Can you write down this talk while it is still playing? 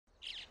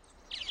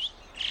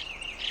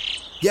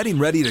Getting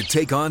ready to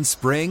take on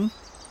spring?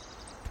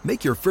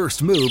 Make your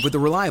first move with the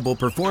reliable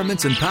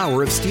performance and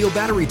power of Steel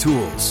battery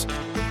tools.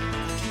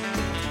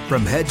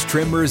 From hedge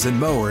trimmers and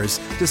mowers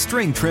to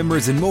string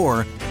trimmers and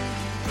more,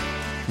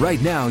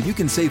 right now you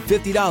can save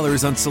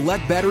 $50 on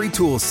select battery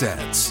tool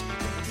sets.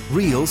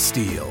 Real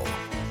Steel.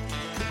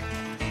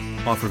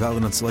 Offer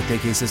valid on select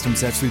AK system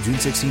sets through June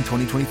 16,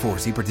 2024.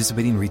 See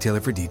participating retailer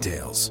for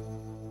details.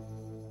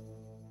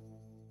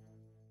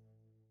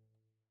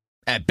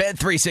 At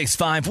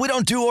Bet365, we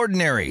don't do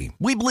ordinary.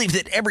 We believe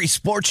that every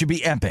sport should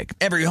be epic.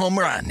 Every home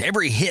run,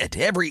 every hit,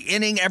 every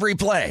inning, every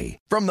play.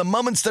 From the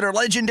moments that are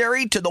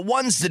legendary to the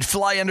ones that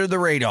fly under the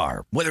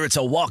radar. Whether it's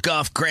a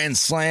walk-off grand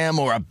slam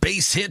or a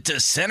base hit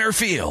to center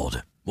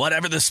field.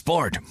 Whatever the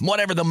sport,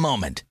 whatever the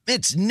moment.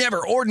 It's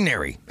never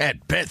ordinary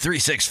at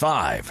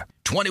Bet365.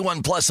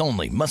 21 plus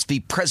only. Must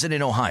be present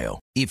in Ohio.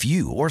 If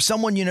you or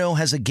someone you know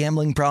has a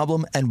gambling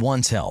problem and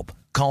wants help,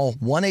 call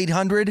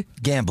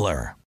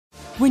 1-800-GAMBLER.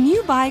 When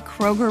you buy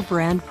Kroger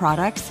brand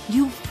products,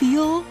 you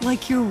feel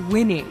like you're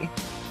winning.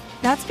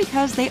 That's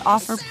because they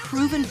offer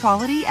proven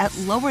quality at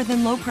lower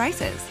than low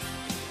prices.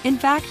 In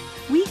fact,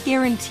 we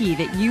guarantee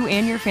that you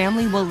and your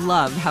family will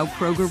love how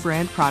Kroger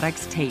brand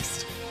products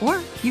taste,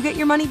 or you get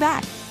your money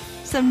back.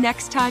 So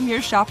next time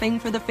you're shopping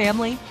for the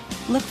family,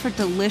 look for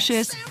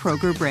delicious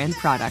Kroger brand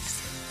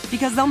products,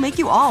 because they'll make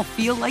you all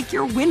feel like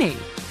you're winning.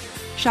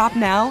 Shop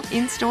now,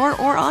 in-store,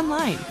 or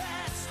online.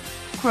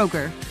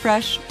 Kroger,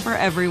 fresh for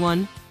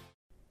everyone.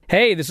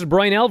 Hey, this is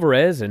Brian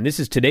Alvarez, and this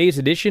is today's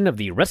edition of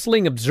the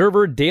Wrestling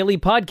Observer Daily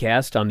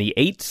Podcast on the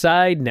 8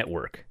 Side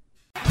Network.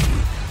 Are you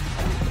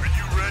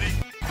ready?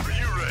 Are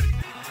you ready?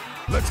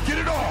 Let's get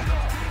it on!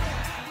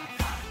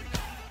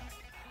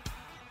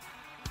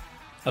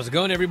 How's it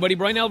going, everybody?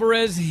 Brian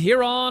Alvarez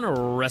here on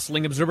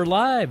Wrestling Observer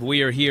Live.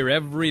 We are here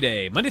every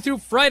day, Monday through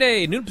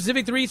Friday, noon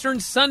Pacific, 3 Eastern,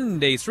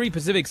 Sunday, 3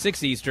 Pacific,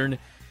 6 Eastern.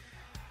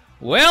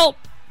 Well,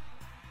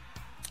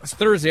 it's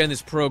Thursday on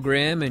this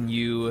program, and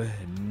you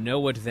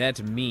know what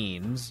that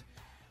means.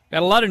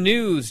 Got a lot of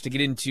news to get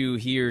into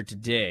here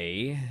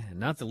today,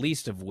 not the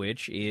least of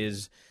which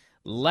is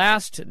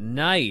last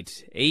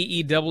night,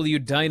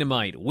 AEW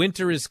Dynamite.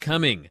 Winter is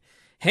coming.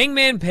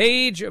 Hangman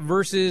Page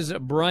versus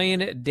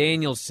Bryan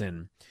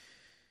Danielson.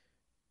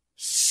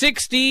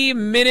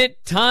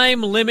 60-minute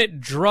time limit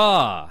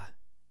draw.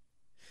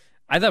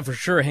 I thought for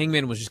sure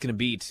Hangman was just going to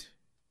beat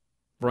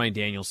Bryan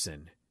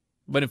Danielson.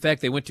 But in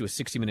fact, they went to a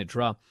 60-minute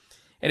draw.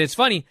 And it's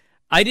funny,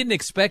 I didn't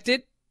expect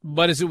it,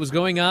 but as it was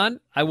going on,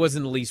 I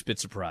wasn't the least bit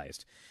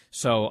surprised.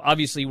 So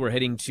obviously we're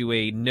heading to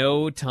a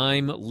no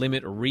time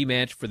limit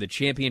rematch for the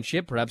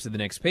championship, perhaps at the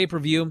next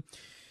pay-per-view,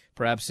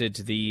 perhaps at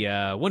the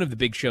one of the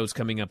big shows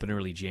coming up in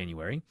early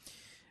January.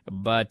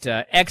 But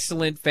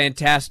excellent,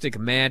 fantastic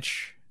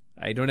match.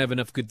 I don't have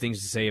enough good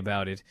things to say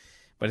about it.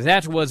 But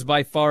that was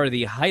by far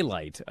the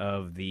highlight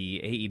of the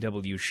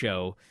AEW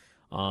show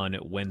on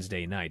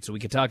Wednesday night. So we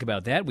could talk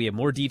about that. We have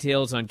more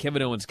details on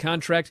Kevin Owens'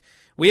 contract.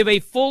 We have a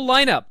full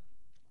lineup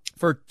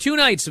for 2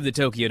 nights of the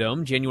Tokyo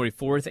Dome, January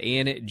 4th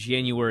and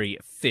January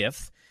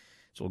 5th.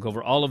 So we'll go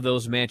over all of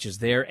those matches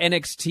there.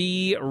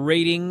 NXT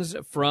ratings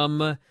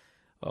from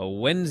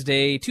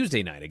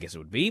Tuesday night, I guess it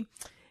would be.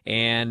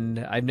 And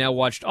I've now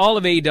watched all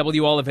of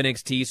AEW, all of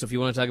NXT, so if you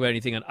want to talk about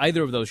anything on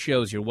either of those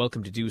shows, you're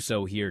welcome to do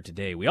so here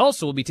today. We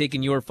also will be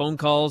taking your phone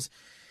calls.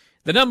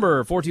 The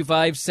number,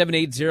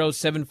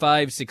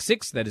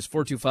 425-780-7566. That is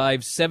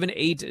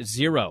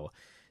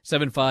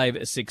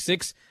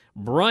 425-780-7566.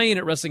 Brian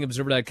at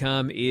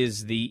WrestlingObserver.com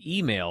is the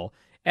email.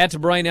 At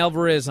Brian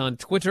Alvarez on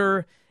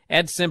Twitter.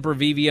 At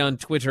SemperVivi on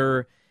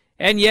Twitter.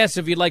 And yes,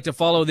 if you'd like to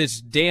follow this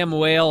damn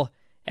whale,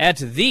 at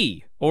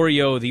the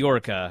Oreo the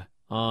Orca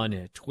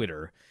on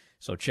Twitter.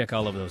 So check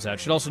all of those out.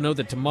 Should also note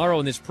that tomorrow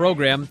in this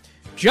program,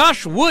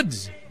 Josh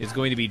Woods is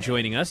going to be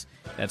joining us.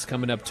 That's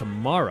coming up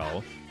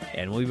tomorrow.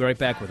 And we'll be right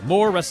back with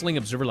more Wrestling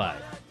Observer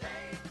Live.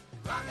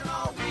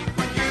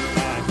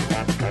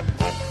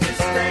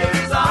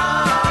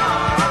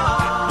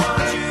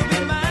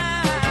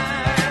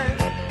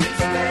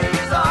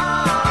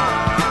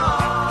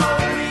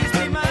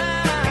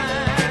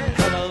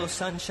 Hello,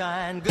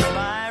 sunshine,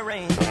 goodbye,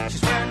 rain.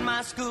 She's wearing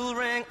my school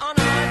ring on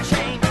her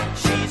chain.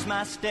 She's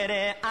my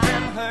steady,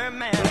 I'm her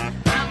man.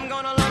 I'm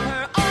gonna love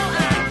her all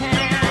I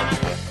can.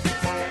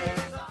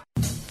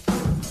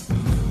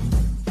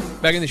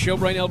 Back in the show,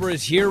 Brian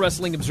Alvarez here,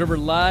 Wrestling Observer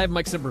Live.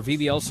 Mike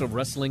Sempervive, also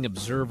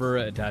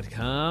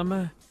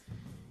WrestlingObserver.com.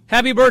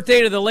 Happy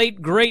birthday to the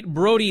late, great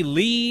Brody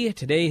Lee.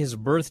 Today, his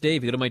birthday.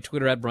 If you go to my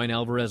Twitter, at Brian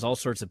Alvarez, all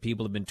sorts of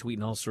people have been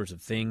tweeting all sorts of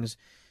things.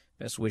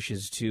 Best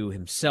wishes to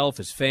himself,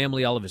 his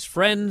family, all of his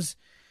friends.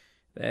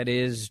 That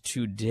is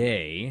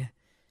today.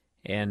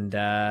 And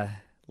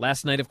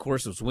last night, of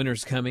course, was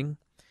Winter's Coming.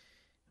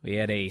 We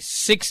had a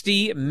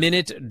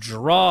 60-minute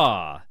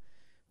draw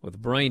with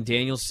Bryan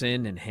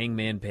Danielson and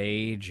Hangman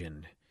Page.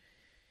 And,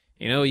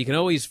 you know, you can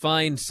always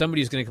find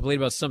somebody who's going to complain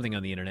about something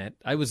on the internet.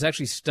 I was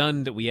actually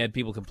stunned that we had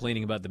people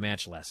complaining about the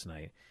match last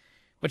night.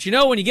 But, you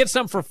know, when you get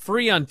something for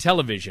free on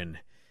television,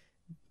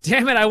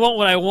 damn it, I want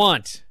what I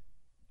want.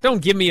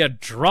 Don't give me a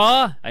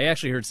draw. I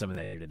actually heard some of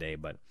that today,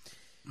 but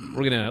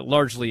we're going to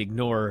largely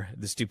ignore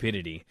the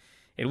stupidity.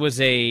 It was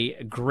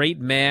a great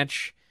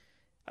match.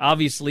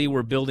 Obviously,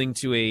 we're building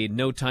to a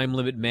no time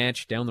limit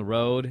match down the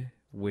road,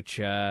 which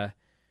I'm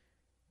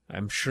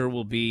sure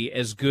will be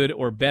as good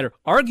or better,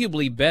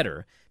 arguably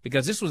better,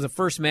 because this was the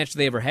first match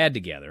they ever had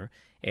together.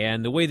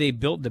 And the way they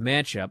built the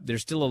matchup,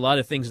 there's still a lot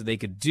of things that they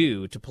could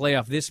do to play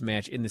off this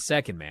match in the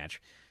second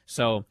match.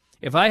 So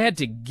if I had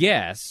to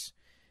guess,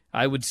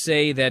 I would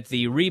say that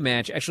the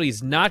rematch actually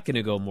is not going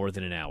to go more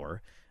than an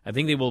hour. I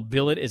think they will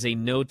bill it as a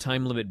no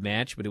time limit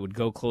match, but it would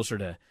go closer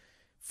to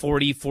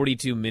 40,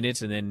 42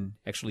 minutes and then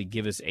actually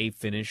give us a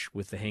finish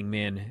with the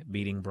Hangman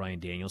beating Bryan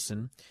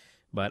Danielson.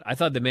 But I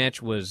thought the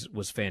match was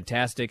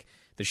fantastic.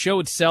 The show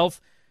itself,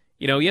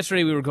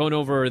 yesterday we were going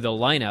over the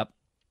lineup,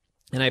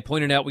 and I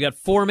pointed out we got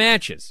 4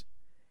 matches.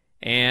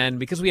 And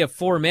because we have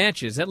 4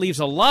 matches, that leaves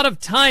a lot of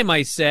time,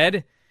 I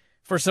said,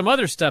 for some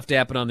other stuff to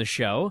happen on the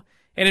show.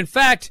 And in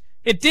fact,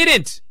 it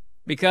didn't,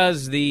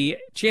 because the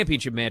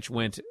championship match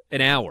went an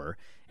hour.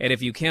 And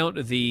if you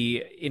count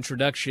the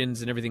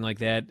introductions and everything like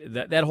that,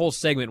 that whole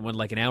segment went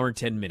like an hour and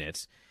 10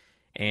 minutes.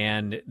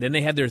 And then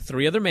they had their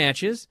 3 other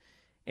matches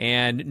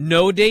and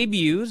no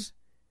debuts,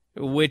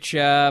 which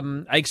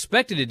I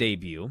expected a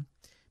debut.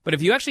 But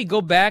if you actually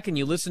go back and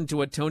you listen to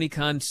what Tony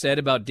Khan said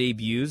about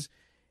debuts,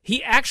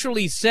 he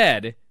actually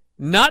said,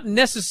 not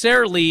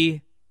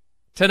necessarily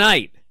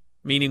tonight,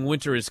 meaning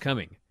winter is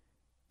coming.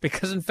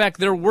 Because, in fact,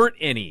 there weren't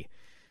any.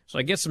 So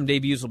I guess some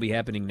debuts will be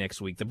happening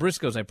next week. The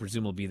Briscoes, I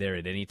presume, will be there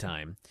at any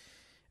time.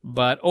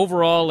 But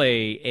overall,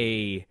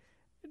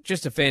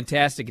 just a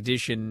fantastic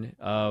edition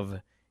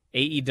of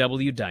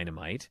AEW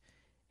Dynamite.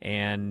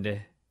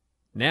 And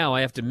now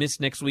I have to miss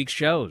next week's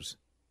shows.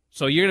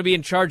 So you're going to be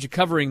in charge of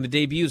covering the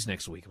debuts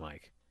next week,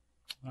 Mike.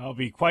 I'll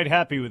be quite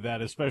happy with that,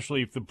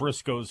 especially if the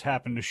Briscoes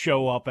happen to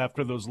show up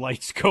after those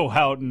lights go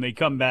out and they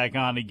come back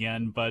on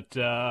again. But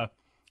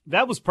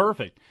that was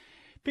perfect.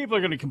 People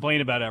are going to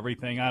complain about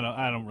everything.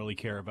 I don't really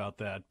care about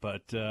that.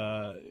 But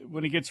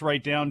when it gets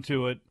right down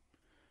to it,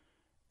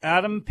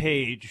 Adam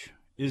Page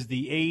is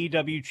the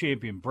AEW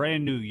champion,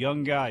 brand new,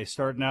 young guy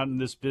starting out in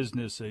this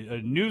business,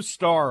 a new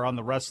star on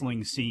the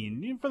wrestling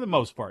scene, for the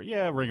most part.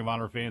 Yeah, Ring of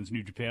Honor fans,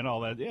 New Japan,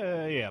 all that.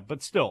 Yeah.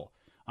 But still,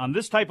 on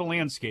this type of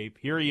landscape,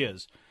 here he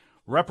is,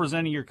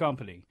 representing your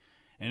company.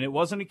 And it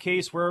wasn't a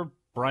case where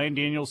Bryan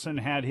Danielson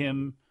had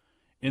him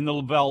in the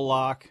LaBelle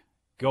lock,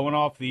 going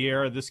off the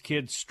air, this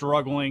kid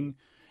struggling,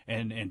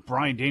 and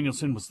Bryan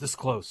Danielson was this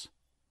close.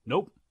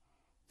 Nope.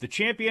 The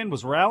champion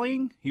was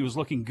rallying. He was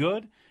looking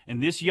good.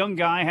 And this young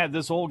guy had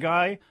this old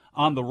guy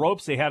on the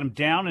ropes. They had him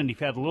down, and if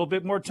he had a little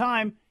bit more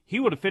time, he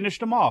would have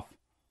finished him off.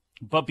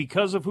 But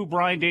because of who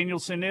Bryan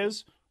Danielson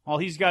is, all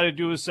he's got to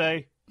do is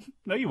say,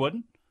 no, you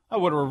wouldn't. I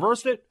would have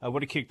reversed it. I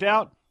would have kicked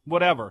out.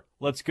 Whatever.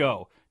 Let's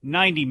go.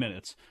 90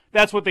 minutes.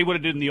 That's what they would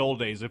have did in the old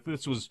days. If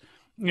this was,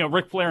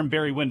 Ric Flair and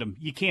Barry Windham.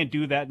 You can't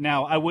do that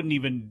now. I wouldn't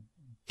even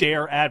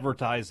dare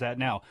advertise that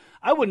now.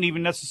 I wouldn't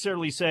even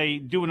necessarily say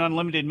do an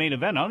unlimited main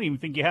event. I don't even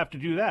think you have to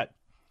do that.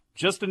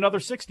 Just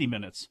another 60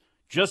 minutes.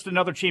 Just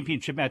another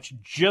championship match.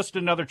 Just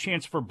another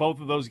chance for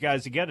both of those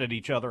guys to get at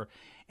each other.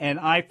 And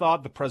I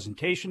thought the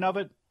presentation of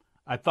it,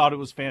 I thought it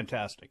was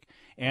fantastic.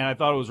 And I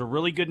thought it was a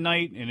really good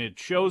night, and it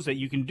shows that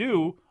you can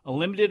do a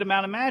limited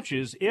amount of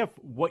matches if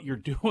what you're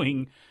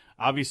doing,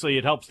 obviously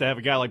it helps to have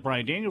a guy like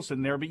Bryan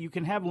Danielson there, but you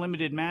can have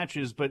limited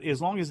matches, but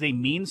as long as they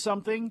mean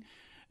something,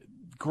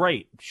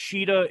 great.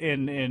 Sheeta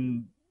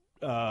and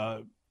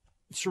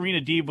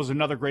Serena Deeb was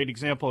another great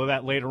example of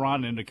that later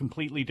on in a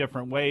completely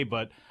different way,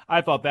 but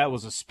I thought that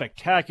was a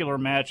spectacular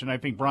match, and I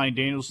think Bryan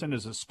Danielson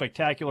is a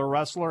spectacular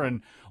wrestler,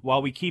 and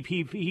while we keep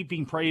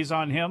heaping praise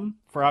on him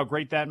for how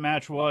great that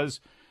match was,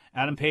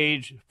 Adam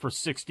Page for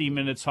 60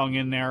 minutes hung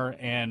in there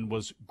and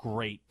was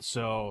great.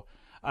 So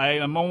I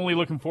am only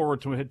looking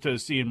forward to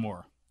seeing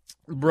more.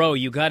 Bro,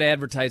 you got to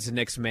advertise the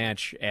next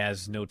match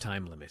as no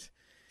time limit.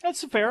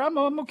 That's fair.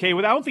 I'm okay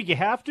with it. I don't think you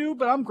have to,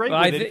 but I'm great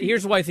with it.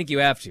 Here's why I think you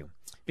have to.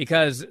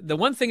 Because the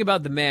one thing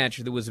about the match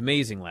that was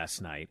amazing last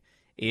night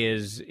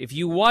is if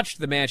you watched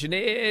the match, and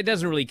it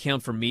doesn't really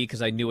count for me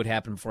because I knew what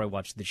happened before I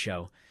watched the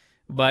show,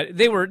 but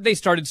they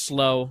started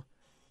slow,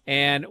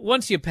 and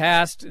once you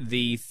passed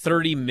the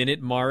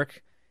 30-minute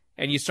mark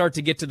and you start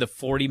to get to the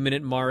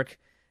 40-minute mark,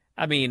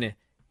 I mean,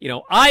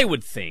 I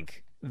would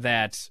think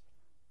that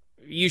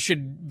you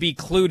should be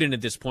clued in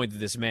at this point that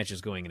this match is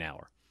going an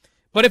hour.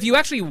 But if you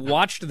actually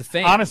watched the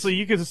fans... Honestly,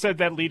 you could have said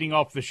that leading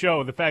off the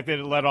show. The fact that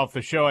it led off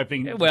the show, I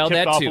think, tipped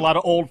off too. A lot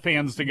of old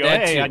fans to go,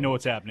 hey, too. I know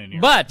what's happening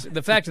here. But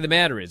the fact of the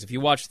matter is, if you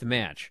watched the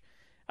match,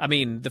 I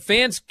mean, the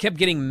fans kept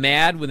getting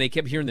mad when they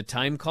kept hearing the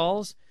time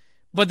calls,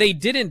 but they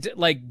didn't,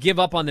 give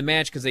up on the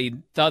match because they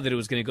thought that it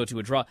was going to go to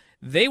a draw.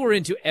 They were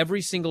into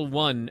every single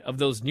one of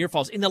those near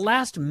falls in the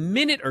last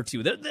minute or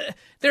two.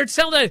 They're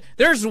telling that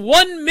there's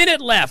 1 minute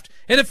left,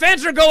 and the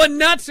fans are going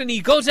nuts, and he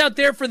goes out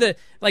there for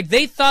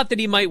they thought that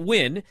he might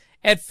win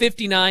at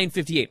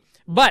 59-58.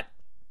 But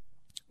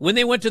when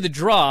they went to the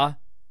draw,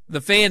 the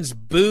fans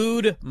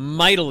booed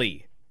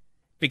mightily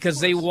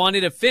because they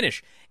wanted a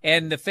finish.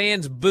 And the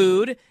fans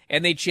booed,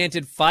 and they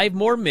chanted 5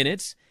 more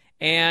minutes,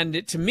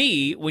 And to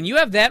me, when you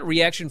have that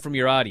reaction from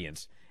your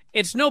audience,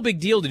 it's no big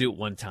deal to do it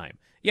one time.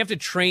 You have to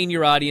train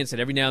your audience that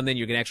every now and then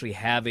you're going to actually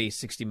have a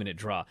 60-minute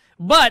draw.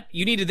 But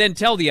you need to then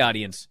tell the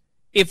audience,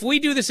 if we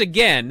do this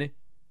again,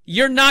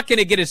 you're not going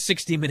to get a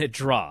 60-minute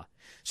draw.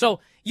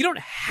 So you don't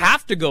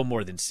have to go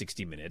more than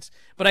 60 minutes,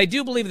 but I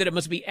do believe that it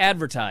must be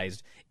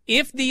advertised.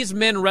 If these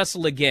men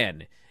wrestle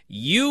again,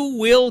 you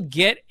will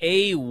get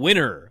a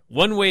winner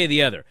one way or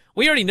the other.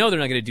 We already know they're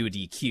not going to do a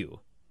DQ.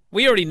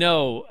 We already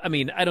know, I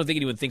don't think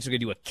anyone thinks they're going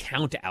to do a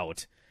count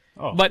out.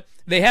 Oh. But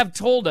they have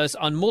told us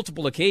on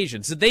multiple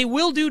occasions that they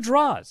will do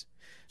draws.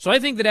 So I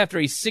think that after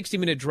a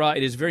 60-minute draw,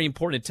 it is very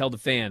important to tell the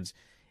fans,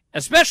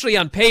 especially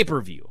on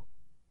pay-per-view.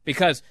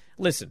 Because,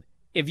 listen,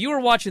 if you were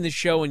watching this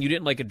show and you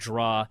didn't like a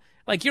draw,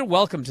 you're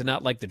welcome to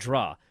not like the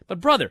draw.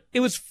 But, brother, it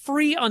was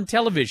free on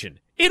television.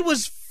 It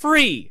was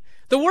free.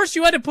 The worst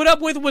you had to put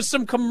up with was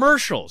some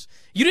commercials.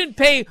 You didn't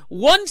pay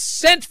 1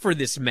 cent for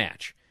this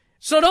match.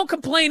 So don't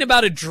complain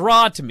about a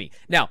draw to me.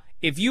 Now,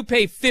 if you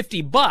pay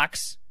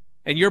 $50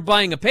 and you're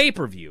buying a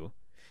pay-per-view,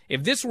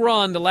 if this were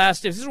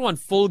on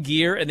Full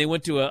Gear and they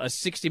went to a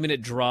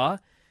 60-minute draw,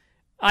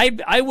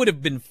 I would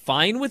have been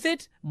fine with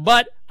it,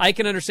 but I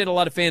can understand a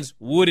lot of fans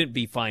wouldn't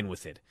be fine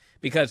with it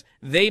because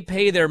they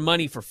pay their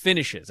money for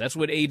finishes. That's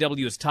what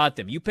AEW has taught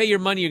them. You pay your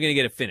money, you're going to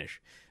get a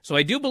finish. So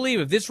I do believe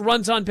if this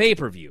runs on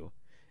pay-per-view,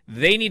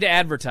 they need to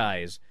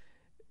advertise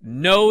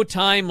no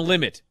time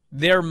limit.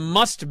 There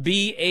must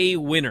be a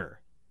winner.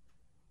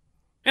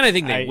 And I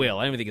think they will.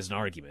 I don't think it's an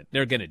argument.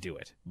 They're going to do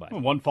it. But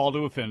one fall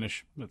to a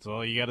finish. That's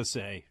all you got to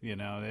say,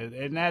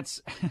 And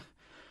that's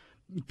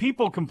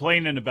people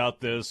complaining about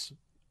this.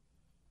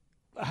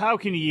 How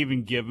can you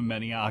even give them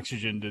any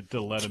oxygen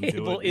to let them do it?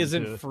 Cable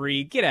isn't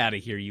free. Get out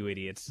of here, you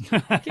idiots.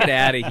 Get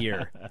out of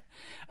here.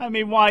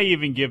 Why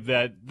even give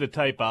that the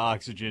type of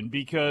oxygen?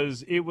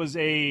 Because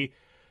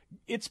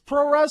it's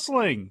pro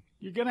wrestling.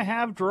 You're going to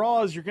have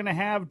draws. You're going to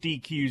have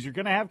DQs. You're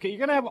going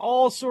to have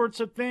all sorts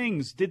of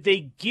things. Did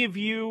they give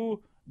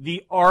you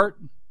the art?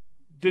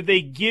 Did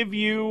they give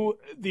you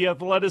the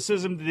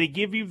athleticism? Did they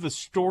give you the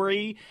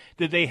story?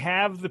 Did they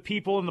have the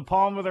people in the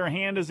palm of their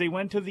hand as they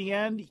went to the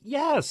end?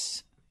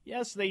 Yes.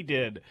 Yes, they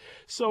did.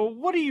 So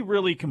what are you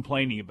really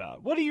complaining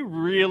about? What are you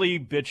really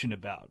bitching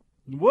about?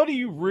 What are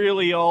you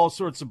really all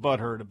sorts of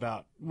butthurt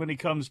about when it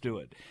comes to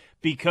it?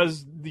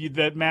 Because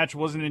that match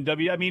wasn't in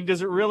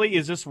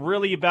is this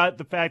really about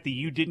the fact that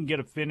you didn't get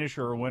a finish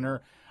or a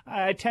winner?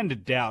 I tend to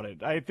doubt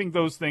it. I think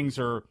those things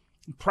are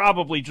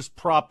probably just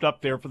propped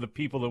up there for the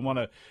people that want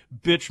to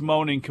bitch,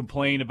 moan, and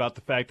complain about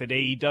the fact that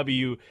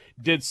AEW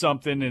did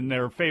something and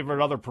their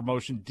favorite other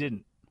promotion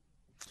didn't.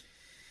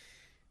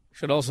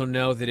 Should also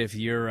know that if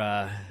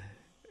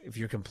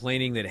you're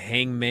complaining that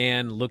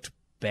Hangman looked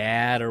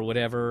bad or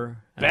whatever,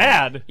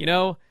 bad,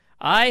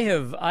 I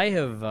have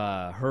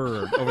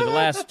heard over the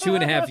last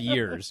 2.5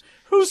 years.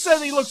 Who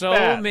said he looked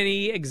bad? So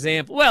many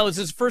examples. Well, it's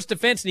his first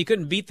defense and he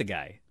couldn't beat the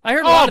guy. I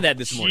heard a lot of that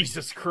this morning.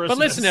 Jesus Christ! But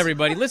listen,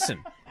 everybody,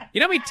 listen.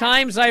 You know how many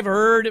times I've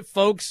heard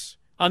folks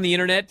on the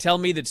internet tell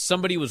me that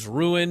somebody was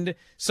ruined,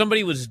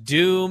 somebody was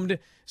doomed,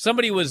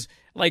 somebody was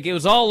it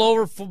was all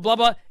over, blah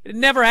blah. It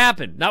never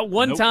happened. Not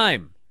one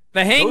time.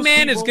 The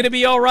Hangman is going to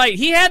be all right.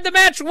 He had the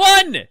match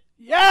won.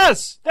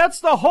 Yes, that's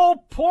the whole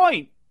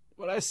point.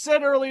 What I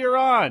said earlier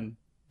on,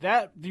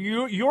 that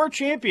your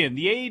champion,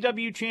 the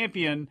AEW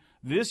champion,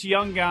 this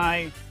young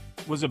guy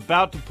was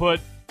about to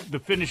put the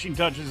finishing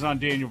touches on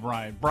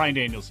Bryan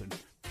Danielson,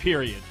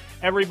 period.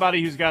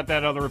 Everybody who's got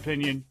that other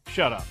opinion,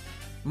 shut up.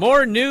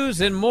 More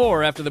news and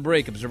more after the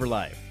break. Observer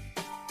Live.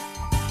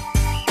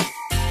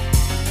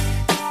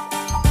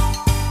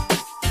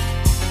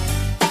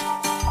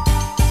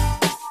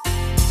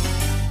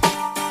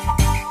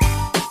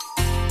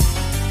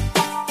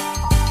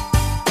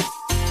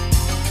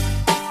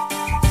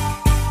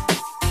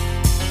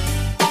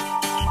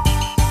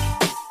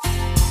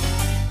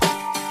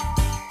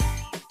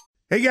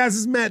 Hey guys,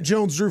 this is Matt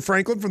Jones, Drew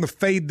Franklin from the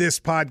Fade This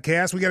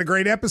podcast. We got a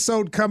great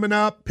episode coming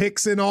up,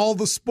 picks in all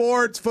the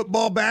sports,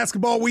 football,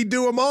 basketball, we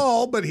do them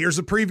all, but here's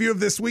a preview of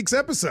this week's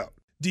episode.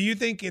 Do you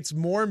think it's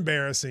more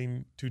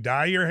embarrassing to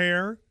dye your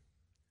hair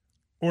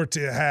or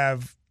to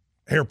have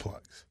hair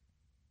plugs?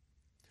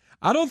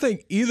 I don't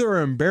think either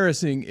are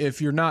embarrassing if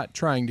you're not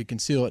trying to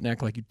conceal it and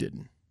act like you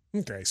didn't.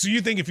 Okay, so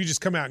you think if you just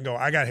come out and go,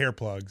 I got hair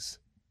plugs.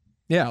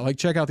 Yeah,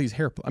 check out these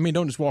hair plugs.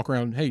 Don't just walk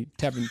around,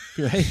 tapping,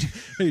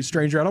 hey,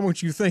 stranger, I don't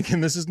want you thinking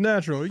this is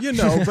natural, but do you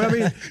have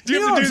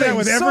to do that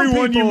with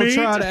everyone you meet?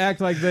 Some people try to act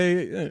like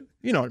they,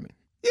 you know what I mean?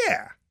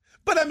 Yeah,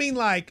 but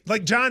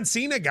like John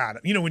Cena got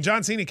it. When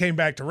John Cena came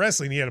back to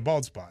wrestling, he had a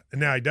bald spot,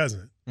 and now he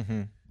doesn't.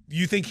 Mm-hmm.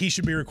 You think he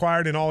should be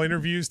required in all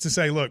interviews to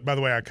say, look, by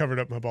the way, I covered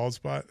up my bald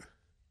spot?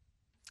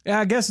 Yeah,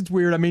 I guess it's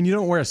weird. You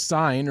don't wear a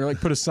sign or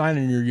put a sign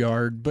in your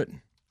yard, but.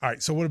 All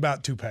right, so what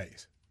about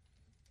toupees?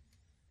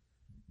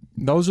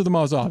 Those are the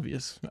most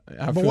obvious.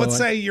 But let's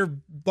say you're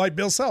like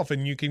Bill Self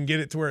and you can get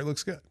it to where it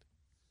looks good.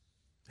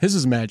 His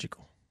is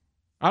magical.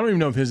 I don't even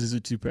know if his is a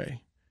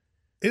toupee.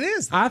 It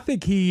is. I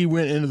think he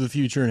went into the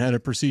future and had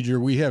a procedure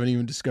we haven't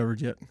even discovered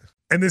yet.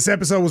 And this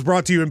episode was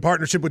brought to you in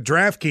partnership with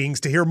DraftKings.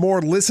 To hear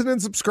more, listen and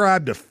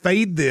subscribe to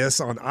Fade This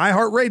on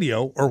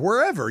iHeartRadio or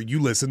wherever you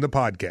listen to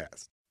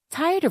podcasts.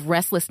 Tired of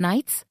restless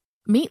nights?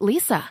 Meet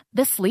Lisa,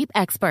 the sleep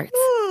experts.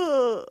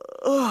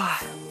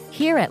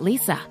 Here at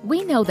Lisa,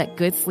 we know that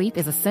good sleep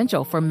is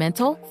essential for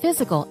mental,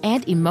 physical,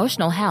 and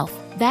emotional health.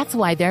 That's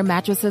why their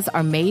mattresses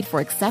are made for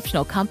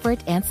exceptional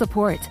comfort and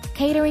support,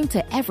 catering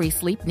to every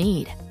sleep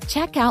need.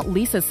 Check out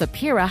Lisa's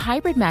Sapira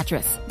Hybrid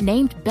Mattress,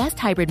 named Best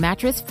Hybrid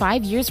Mattress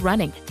 5 years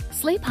running.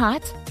 Sleep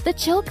hot? The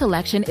Chill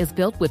Collection is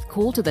built with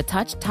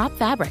cool-to-the-touch top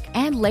fabric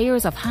and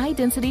layers of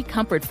high-density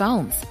comfort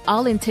foams,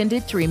 all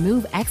intended to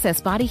remove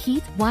excess body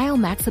heat while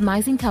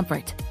maximizing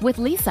comfort. With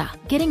Lisa,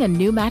 getting a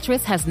new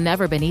mattress has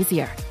never been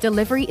easier.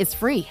 Delivery is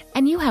free,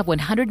 and you have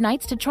 100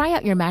 nights to try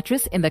out your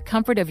mattress in the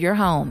comfort of your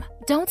home.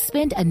 Don't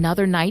spend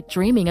another night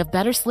dreaming of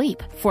better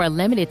sleep. For a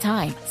limited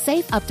time,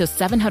 save up to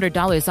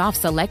 $700 off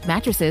select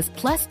mattresses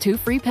plus 2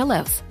 free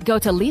pillows. Go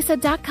to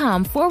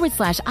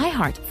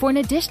lisa.com/iHeart for an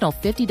additional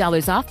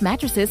 $50 off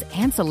mattresses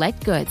and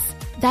select goods.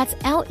 That's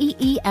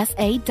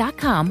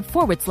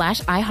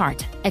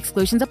LEESA.com/iHeart.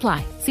 Exclusions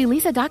apply. See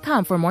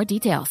lisa.com for more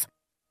details.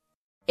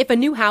 If a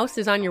new house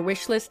is on your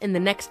wish list in the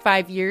next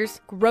 5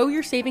 years, grow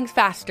your savings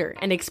faster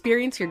and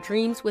experience your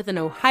dreams with an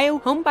Ohio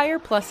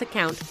Homebuyer Plus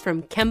account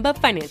from Kemba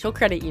Financial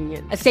Credit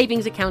Union. A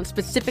savings account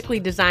specifically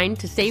designed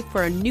to save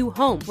for a new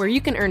home where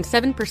you can earn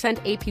 7%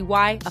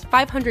 APY, a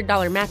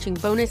 $500 matching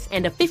bonus,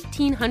 and a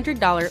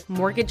 $1,500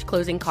 mortgage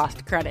closing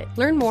cost credit.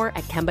 Learn more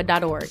at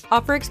Kemba.org.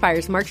 Offer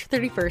expires March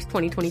 31st,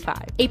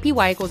 2025.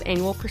 APY equals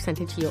annual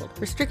percentage yield.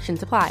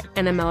 Restrictions apply.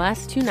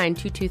 NMLS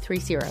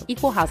 292230.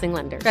 Equal housing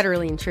lender.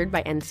 Federally insured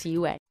by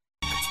NCUA.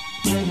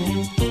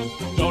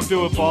 Don't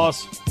do it,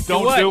 boss.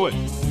 Don't do it.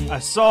 I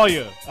saw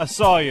you.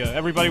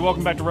 Everybody,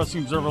 welcome back to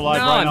Wrestling Observer Live.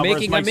 No, Brian I'm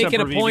Alvarez,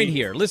 making a point Sempervive.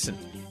 here. Listen,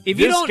 if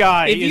This you don't,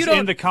 guy if you is don't,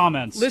 in the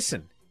comments.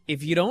 Listen,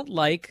 if you don't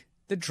like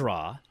the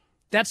draw,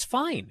 that's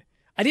fine.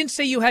 I didn't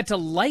say you had to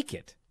like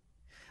it.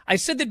 I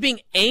said that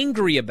being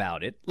angry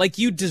about it, like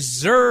you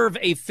deserve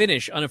a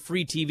finish on a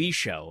free TV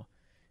show,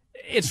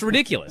 it's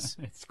ridiculous.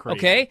 It's crazy.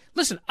 Okay?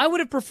 Listen, I would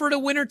have preferred a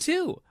winner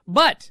too.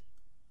 But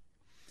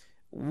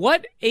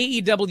what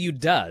AEW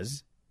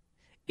does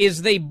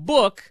is they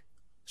book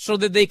so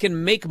that they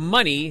can make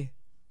money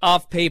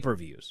off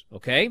pay-per-views,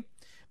 okay?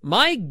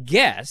 My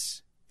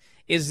guess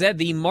is that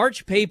the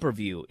March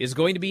pay-per-view is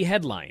going to be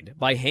headlined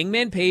by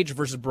Hangman Page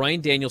versus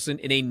Bryan Danielson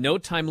in a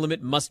no-time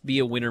limit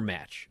must-be-a-winner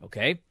match,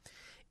 okay?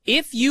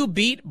 If you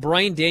beat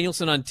Bryan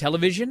Danielson on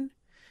television,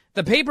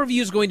 the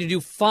pay-per-view is going to do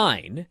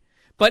fine,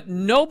 but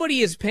nobody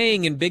is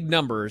paying in big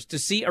numbers to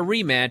see a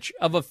rematch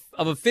of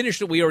a finish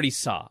that we already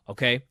saw,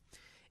 okay?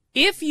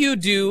 If you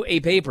do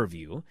a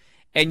pay-per-view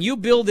and you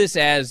build this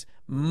as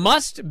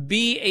must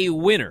be a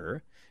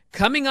winner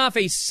coming off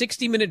a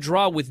 60-minute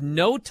draw with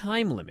no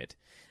time limit,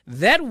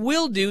 that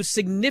will do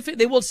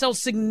they will sell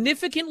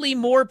significantly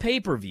more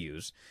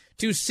pay-per-views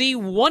to see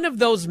one of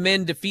those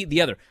men defeat the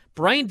other.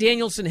 Bryan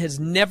Danielson has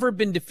never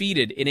been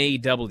defeated in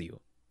AEW.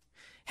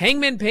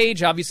 Hangman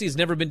Page obviously has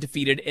never been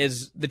defeated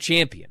as the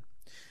champion.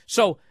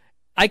 So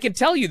I can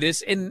tell you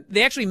this, and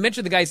they actually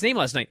mentioned the guy's name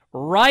last night,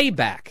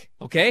 Ryback,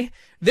 okay?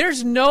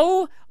 There's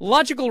no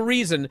logical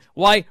reason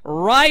why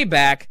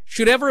Ryback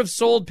should ever have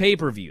sold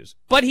pay-per-views,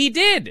 but he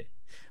did,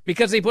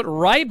 because they put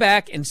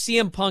Ryback and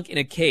CM Punk in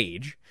a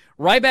cage.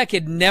 Ryback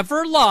had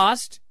never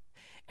lost,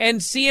 and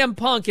CM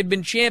Punk had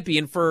been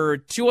champion for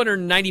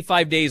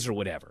 295 days or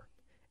whatever.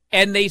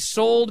 And they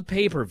sold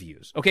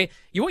pay-per-views, okay?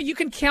 You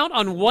can count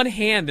on one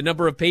hand the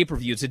number of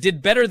pay-per-views. It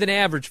did better than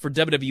average for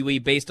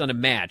WWE based on a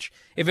match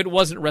if it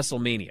wasn't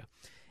WrestleMania.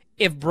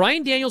 If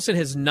Bryan Danielson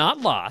has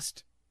not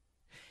lost,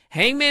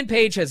 Hangman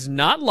Page has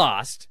not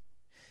lost,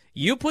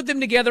 you put them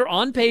together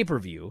on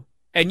pay-per-view,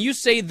 and you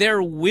say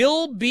there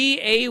will be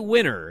a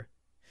winner,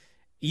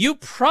 you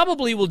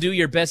probably will do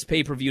your best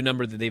pay-per-view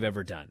number that they've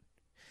ever done.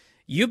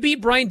 You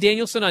beat Bryan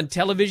Danielson on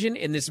television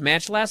in this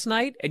match last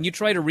night, and you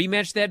try to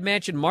rematch that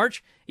match in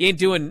March, you ain't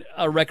doing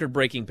a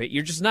record-breaking pay.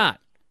 You're just not.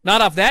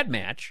 Not off that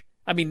match.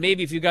 I mean,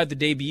 maybe if you got the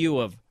debut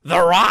of The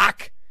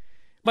Rock.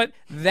 But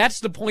that's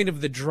the point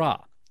of the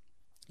draw.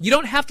 You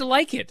don't have to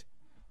like it,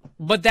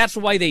 but that's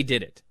why they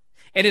did it.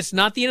 And it's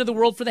not the end of the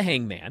world for the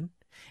Hangman,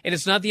 and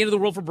it's not the end of the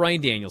world for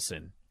Bryan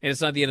Danielson, and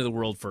it's not the end of the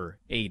world for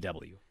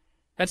AEW.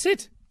 That's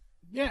it.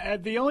 Yeah,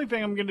 the only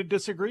thing I'm going to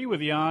disagree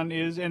with you on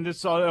is, and this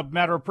is a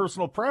matter of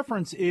personal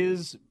preference,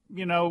 is,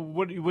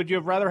 would you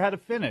have rather had a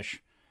finish?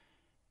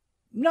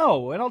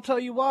 No, and I'll tell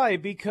you why.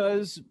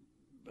 Because,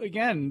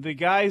 again, the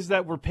guys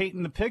that were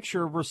painting the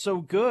picture were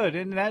so good,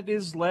 and that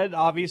is led,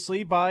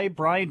 obviously, by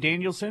Bryan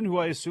Danielson, who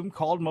I assume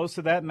called most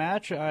of that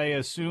match. I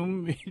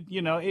assume,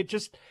 it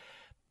just,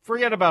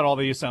 forget about all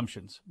the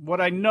assumptions.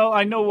 I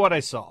know what I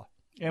saw.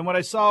 And what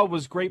I saw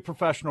was great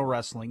professional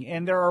wrestling.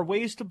 And there are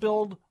ways to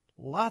build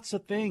lots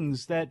of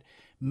things that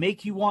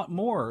make you want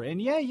more. And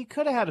yeah, you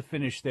could have had a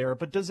finish there,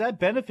 but does that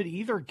benefit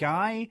either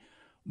guy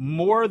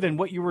more than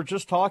what you were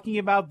just talking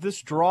about,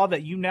 this draw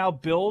that you now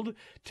build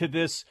to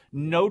this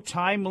no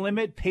time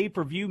limit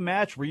pay-per-view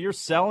match where you're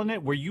selling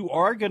it, where you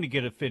are going to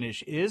get a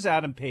finish? Is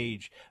Adam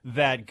Page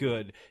that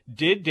good?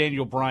 Did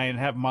Daniel Bryan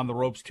have him on the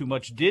ropes too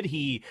much? Did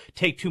he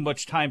take too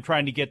much time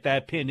trying to get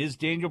that pin? Is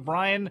Daniel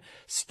Bryan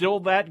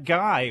still that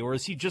guy, or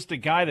is he just a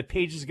guy that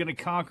Page is going to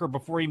conquer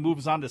before he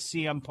moves on to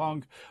CM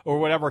Punk or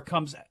whatever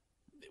comes?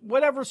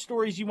 Whatever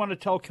stories you want to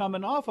tell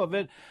coming off of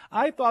it,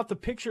 I thought the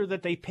picture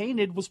that they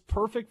painted was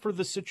perfect for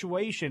the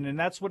situation, and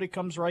that's what it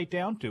comes right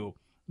down to.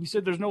 You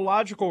said there's no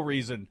logical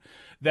reason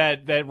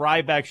that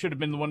Ryback should have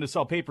been the one to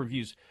sell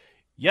pay-per-views.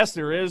 Yes,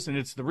 there is, and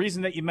it's the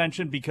reason that you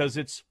mentioned, because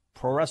it's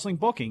pro wrestling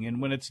booking,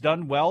 and when it's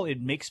done well, it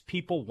makes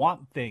people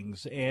want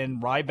things.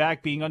 And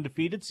Ryback being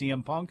undefeated,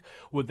 CM Punk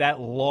with that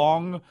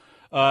long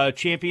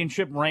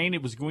championship reign,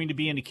 it was going to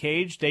be in a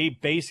cage. They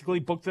basically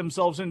booked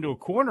themselves into a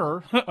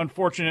corner,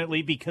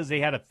 unfortunately, because they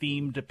had a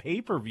themed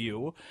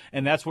pay-per-view,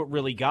 and that's what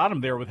really got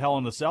them there with Hell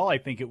in a Cell, I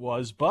think it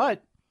was.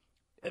 But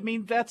I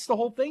mean, that's the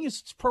whole thing,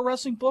 is it's pro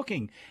wrestling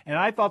booking. And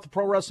I thought the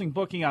pro wrestling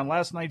booking on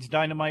last night's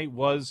Dynamite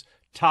was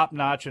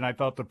top-notch, and I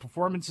thought the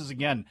performances,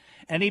 again,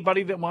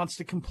 anybody that wants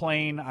to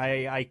complain,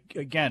 I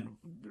again,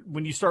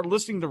 when you start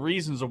listing the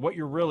reasons of what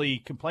you're really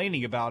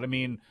complaining about, I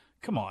mean,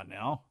 come on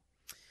now.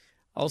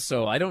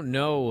 Also, I don't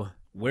know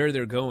where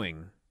they're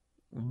going,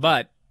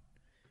 but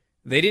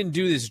they didn't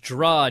do this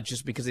draw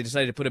just because they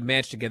decided to put a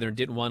match together and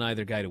didn't want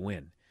either guy to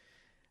win.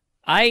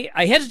 I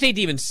hesitate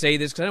to even say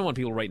this because I don't want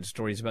people writing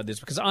stories about this,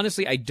 because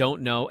honestly, I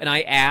don't know. And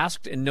I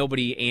asked and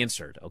nobody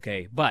answered,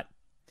 okay? But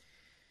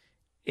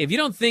if you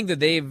don't think that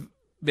they've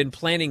been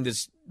planning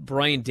this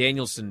Bryan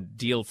Danielson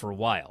deal for a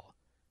while,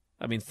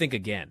 I mean, think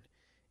again.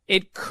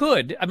 It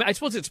could, I mean, I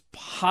suppose it's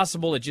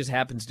possible it just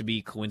happens to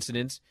be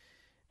coincidence.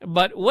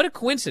 But what a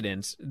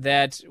coincidence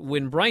that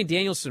when Bryan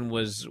Danielson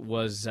was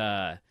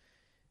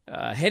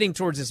heading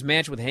towards this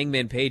match with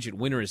Hangman Page at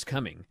Winter is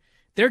Coming,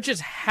 there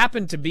just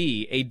happened to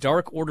be a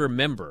Dark Order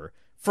member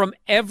from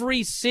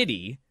every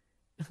city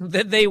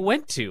that they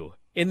went to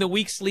in the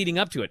weeks leading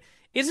up to it.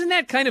 Isn't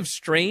that kind of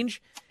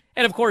strange?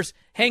 And, of course,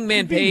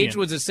 Hangman Page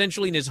was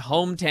essentially in his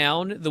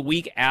hometown the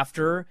week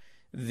after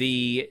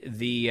the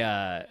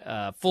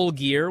Full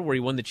Gear where he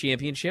won the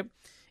championship.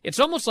 It's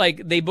almost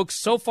like they book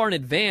so far in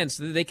advance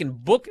that they can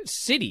book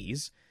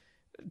cities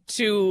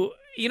to,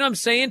 you know what I'm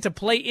saying, to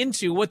play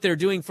into what they're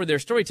doing for their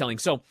storytelling.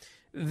 So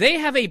they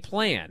have a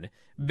plan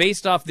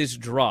based off this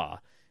draw,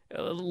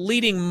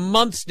 leading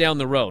months down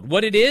the road.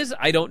 What it is,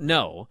 I don't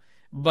know.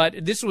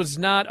 But this was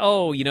not,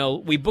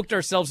 we booked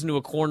ourselves into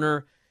a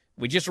corner.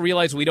 We just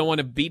realized we don't want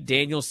to beat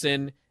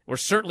Danielson. We're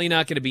certainly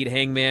not going to beat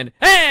Hangman.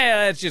 Hey,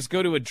 let's just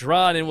go to a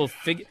draw and then we'll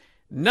figure.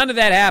 None of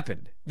that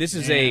happened. This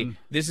is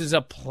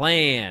a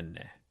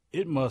plan.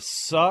 It must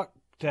suck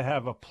to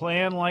have a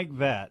plan like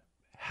that.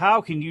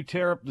 How can you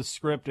tear up the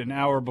script an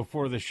hour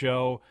before the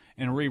show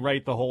and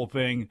rewrite the whole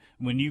thing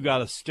when you got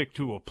to stick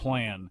to a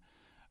plan?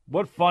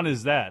 What fun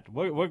is that?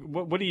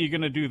 What are you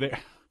going to do there?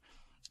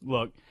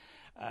 Look,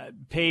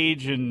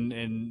 Paige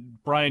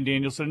and Bryan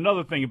Danielson.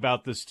 Another thing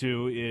about this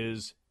too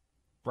is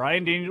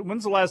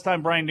when's the last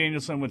time Bryan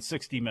Danielson went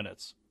 60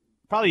 minutes?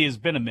 Probably has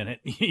been a minute.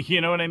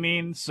 You know what I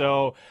mean?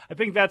 So I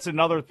think that's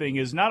another thing,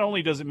 is not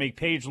only does it make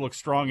Page look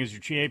strong as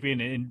your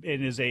champion and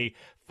is a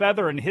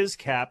feather in his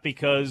cap,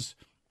 because,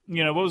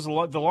 what was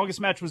the longest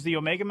match was the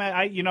Omega match?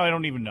 I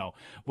don't even know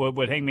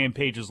what Hangman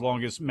Page's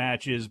longest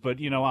match is, but,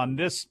 on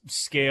this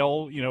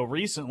scale,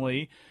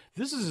 recently,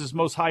 this is his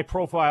most high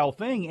profile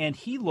thing. And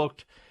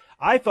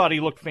I thought he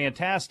looked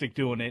fantastic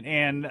doing it.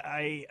 And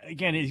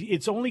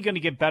it's only going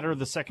to get better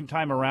the second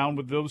time around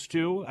with those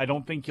two. I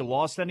don't think you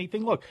lost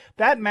anything. Look,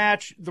 that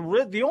match,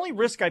 the only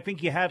risk I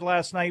think you had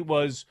last night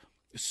was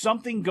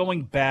something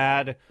going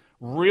bad,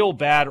 real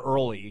bad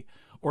early,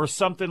 or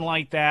something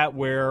like that,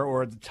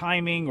 or the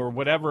timing or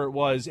whatever it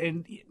was.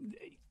 And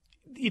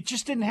it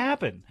just didn't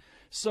happen.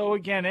 So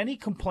again, any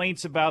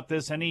complaints about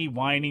this, any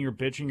whining or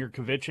bitching or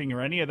kvetching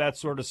or any of that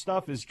sort of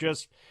stuff is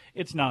just,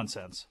 it's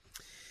nonsense.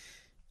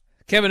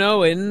 Kevin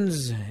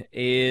Owens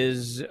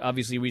is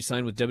obviously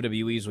re-signed with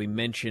WWE, as we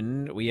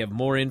mentioned. We have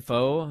more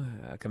info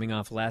coming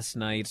off last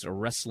night's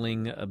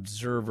Wrestling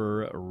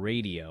Observer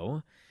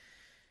Radio.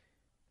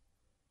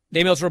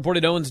 Dave Meltzer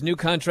reported Owens' new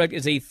contract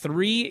is a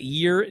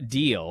 3-year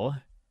deal.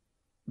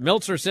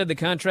 Meltzer said the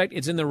contract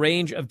is in the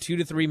range of $2 to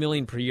 $3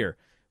 million per year.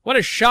 What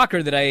a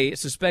shocker that I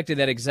suspected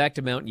that exact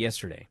amount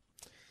yesterday.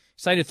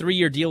 Signed a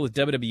 3-year deal with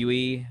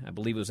WWE. I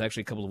believe it was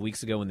actually a couple of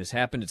weeks ago when this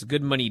happened. It's a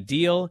good money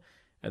deal.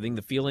 I think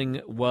the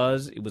feeling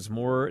was it was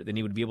more than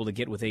he would be able to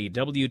get with AEW,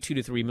 $2 to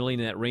 $3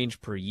 million in that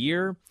range per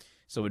year.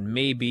 So it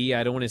may be,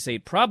 I don't want to say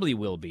it probably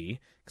will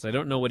be, because I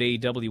don't know what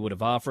AEW would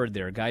have offered.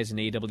 There are guys in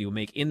AEW who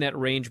make in that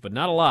range, but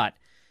not a lot.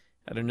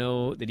 I don't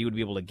know that he would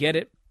be able to get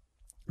it.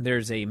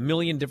 There's a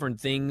million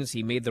different things.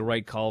 He made the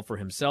right call for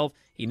himself.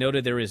 He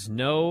noted there is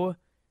no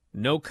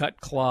no-cut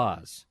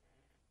clause,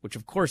 which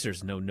of course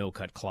there's no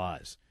no-cut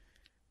clause.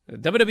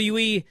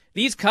 WWE,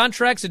 these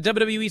contracts that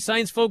WWE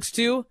signs folks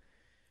to,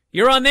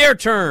 You're on their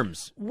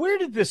terms. Where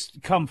did this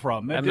come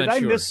from? Did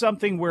I miss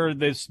something where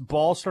this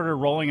ball started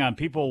rolling on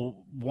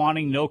people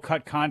wanting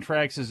no-cut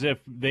contracts as if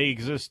they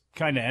exist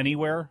kind of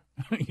anywhere?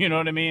 You know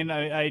what I mean?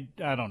 I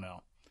don't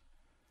know.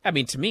 I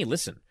mean, to me,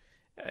 listen,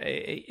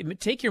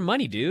 take your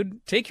money,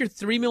 dude. Take your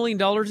 $3 million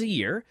a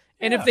year,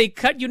 and if they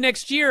cut you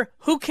next year,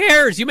 who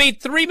cares? You made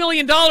 $3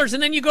 million,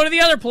 and then you go to the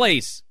other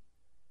place.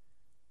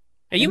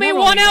 And you may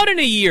want out in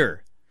a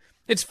year.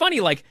 It's funny,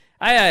 like,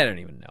 I don't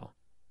even know.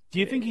 Do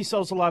you think he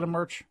sells a lot of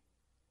merch?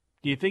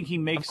 Do you think he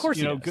makes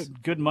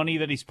good money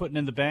that he's putting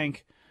in the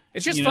bank?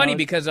 It's just funny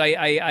because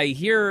I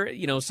hear,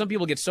 some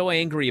people get so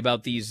angry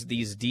about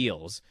these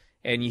deals,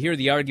 and you hear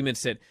the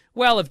arguments that,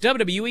 well, if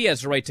WWE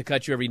has the right to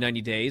cut you every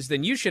 90 days,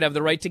 then you should have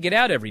the right to get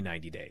out every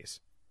 90 days.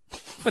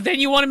 But then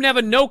you want him to have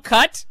a no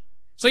cut?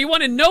 So you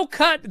want a no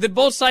cut that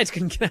both sides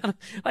can get out?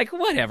 Like,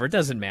 whatever, it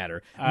doesn't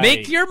matter.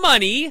 Make your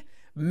money.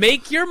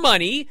 Make your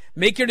money.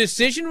 Make your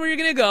decision where you're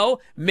going to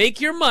go.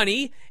 Make your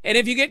money. And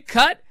if you get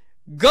cut,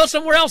 go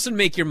somewhere else and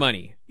make your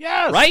money.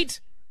 Yes. Right?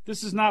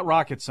 This is not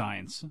rocket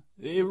science.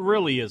 It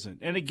really isn't.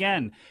 And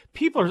again,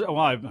 people are,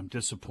 I'm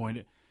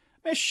disappointed.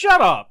 Man,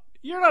 shut up.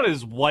 You're not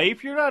his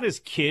wife. You're not his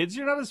kids.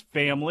 You're not his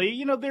family.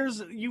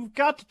 You've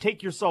got to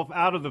take yourself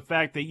out of the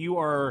fact that you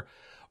are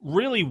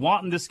really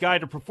wanting this guy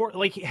to perform.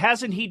 Like,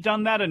 hasn't he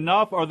done that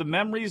enough? Are the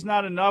memories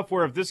not enough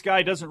where if this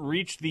guy doesn't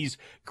reach these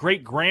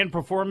great grand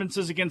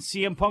performances against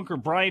CM Punk or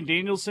Bryan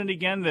Danielson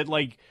again, that,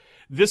 like,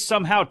 this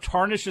somehow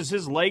tarnishes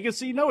his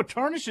legacy? No, it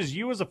tarnishes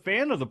you as a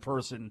fan of the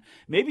person.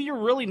 Maybe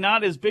you're really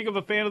not as big of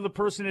a fan of the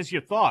person as you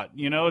thought.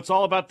 It's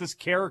all about this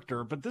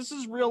character, but this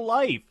is real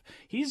life.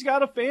 He's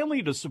got a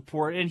family to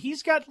support, and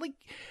he's got, like,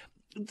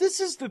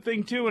 this is the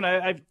thing too, and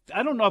I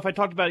don't know if I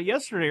talked about it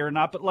yesterday or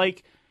not, but,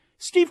 like,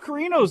 Steve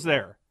Corino's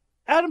there.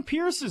 Adam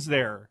Pearce is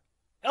there.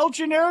 El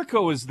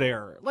Generico is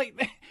there.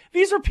 Like,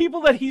 these are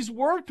people that he's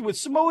worked with.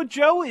 Samoa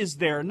Joe is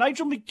there.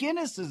 Nigel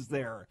McGuinness is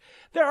there.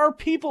 There are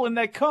people in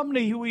that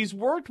company who he's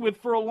worked with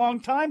for a long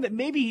time that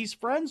maybe he's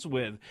friends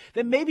with,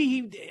 that maybe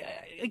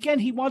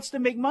he wants to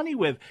make money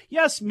with.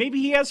 Yes, maybe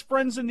he has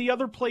friends in the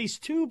other place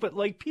too, but,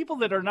 like, people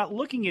that are not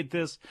looking at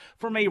this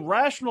from a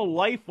rational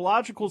life,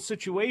 logical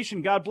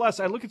situation, God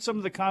bless. I look at some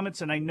of the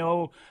comments and I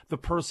know the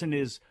person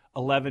is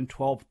 11,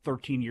 12,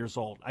 13 years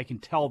old. I can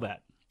tell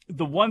that.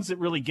 The ones that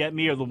really get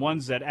me are the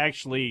ones that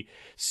actually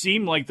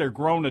seem like they're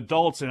grown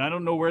adults, and I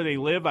don't know where they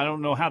live. I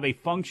don't know how they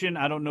function.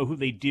 I don't know who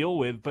they deal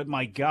with. But,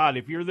 my God,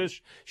 if you're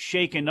this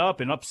shaken up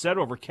and upset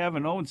over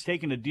Kevin Owens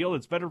taking a deal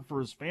that's better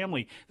for his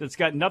family, that's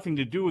got nothing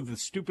to do with the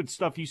stupid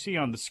stuff you see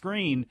on the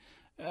screen,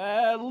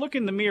 look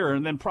in the mirror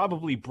and then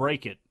probably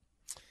break it.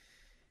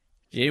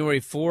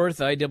 January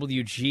 4th,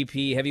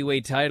 IWGP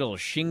Heavyweight title,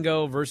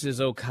 Shingo versus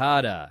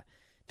Okada.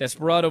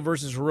 Desperado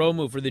versus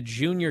Hiromu for the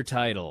junior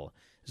title.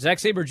 Zack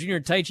Sabre Jr.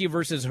 Taichi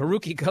versus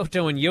Haruki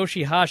Goto and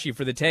Yoshihashi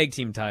for the tag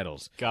team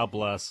titles. God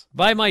bless.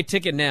 Buy my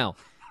ticket now.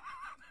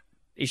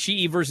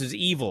 Ishii versus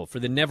Evil for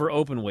the never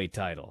openweight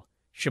title.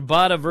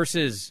 Shibata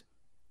versus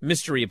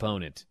mystery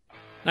opponent.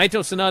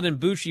 Naito, Sanada, and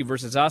Bushi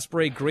versus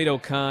Ospreay,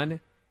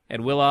 Great-O-Khan,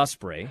 and Will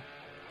Ospreay.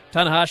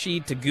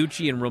 Tanahashi,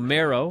 Taguchi, and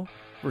Romero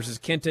versus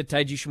Kenta,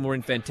 Taiji Shimura,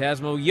 and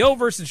Phantasmo. Yo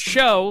versus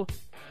Sho.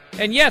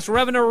 And yes, we're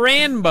having a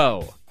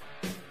Rambo.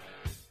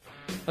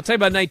 I'll tell you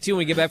about night two when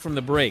we get back from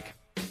the break.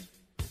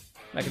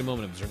 Back in a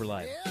moment, Observer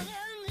Live.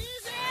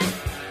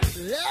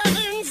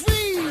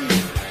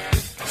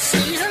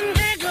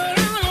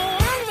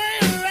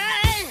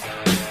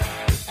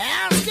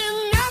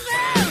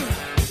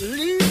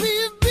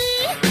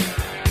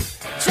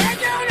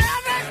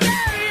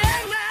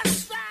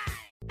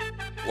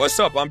 What's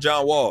up? I'm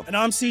John Wall. And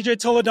I'm CJ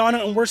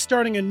Toledano, and we're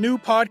starting a new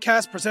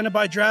podcast presented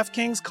by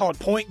DraftKings called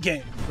Point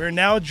Game. We're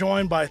now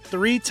joined by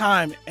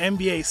three-time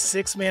NBA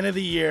Sixth Man of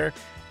the Year,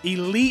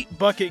 elite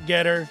bucket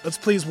getter. Let's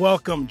please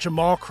welcome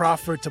Jamal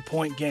Crawford to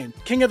Point Game.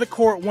 King of the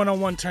Court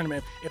one-on-one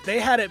tournament. If they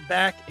had it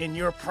back in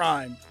your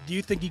prime, do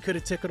you think you could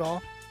have took it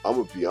all? I'm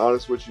going to be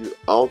honest with you.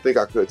 I don't think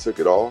I could have took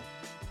it all,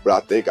 but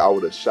I think I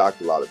would have shocked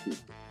a lot of people.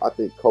 I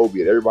think Kobe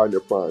and everybody in their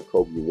prime,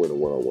 Kobe would win a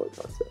one-on-one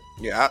contest.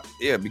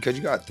 Yeah, because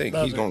you got to think.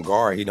 He's going to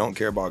guard. He don't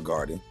care about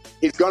guarding.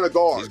 He's going to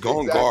guard. He's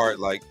going to guard.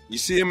 Like, you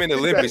see him in the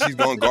Olympics, he's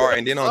going to guard.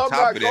 And then on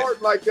top of that. I'm not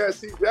guarding like that,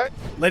 CJ.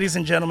 Ladies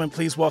and gentlemen,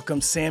 please welcome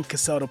Sam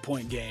Cassell to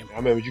Point Game. I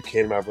remember you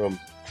came out from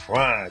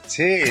prime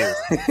 10.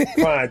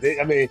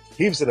 I mean,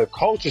 he was in a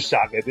culture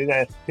shock. And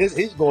then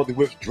he's going through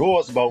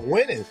withdrawals about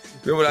winning.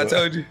 Remember what I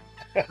told you?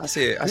 I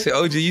said,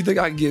 OG, you think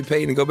I can get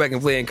paid and go back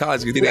and play in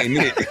college because it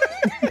ain't it?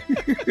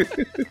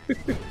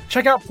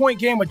 Check out Point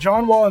Game with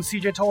John Wall and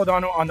CJ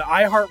Toledano on the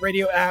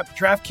iHeartRadio app,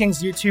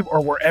 DraftKings YouTube, or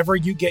wherever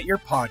you get your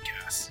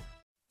podcasts.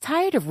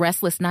 Tired of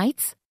restless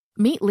nights?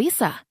 Meet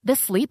Leesa, the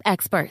sleep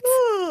experts.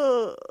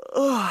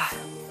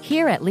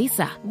 Here at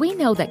Leesa, we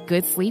know that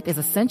good sleep is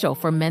essential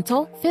for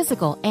mental,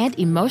 physical, and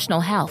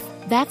emotional health.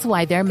 That's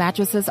why their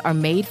mattresses are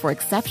made for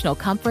exceptional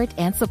comfort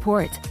and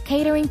support,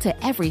 catering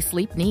to every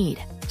sleep need.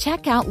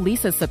 Check out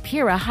Leesa's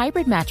Sapira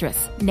Hybrid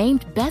Mattress,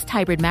 named Best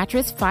Hybrid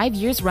Mattress 5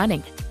 years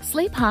running.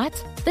 Sleep hot,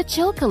 The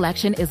Chill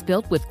collection is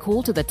built with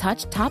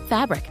cool-to-the-touch top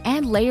fabric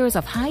and layers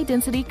of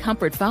high-density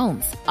comfort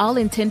foams, all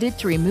intended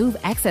to remove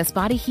excess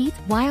body heat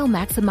while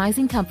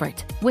maximizing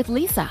comfort. With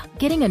Leesa,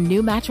 getting a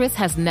new mattress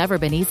has never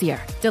been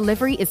easier.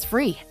 Delivery is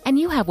free, and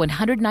you have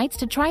 100 nights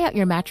to try out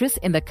your mattress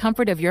in the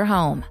comfort of your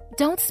home.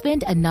 Don't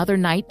spend another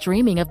night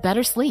dreaming of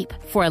better sleep.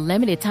 For a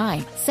limited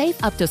time,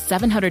 save up to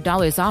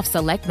 $700 off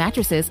select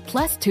mattresses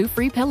plus 2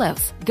 free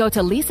pillows. Go to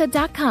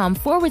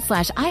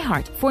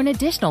leesa.com/iHeart for an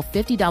additional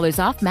 $50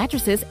 off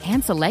mattresses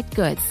and select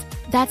goods.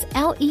 That's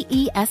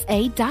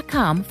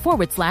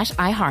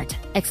LEESA.com/iHeart.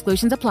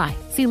 Exclusions apply.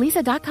 See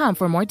leesa.com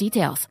for more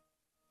details.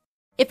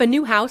 If a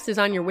new house is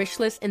on your wish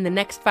list in the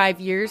next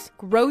 5 years,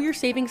 grow your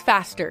savings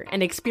faster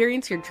and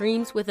experience your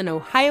dreams with an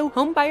Ohio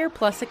Homebuyer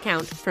Plus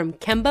account from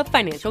Kemba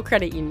Financial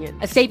Credit Union.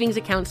 A savings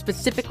account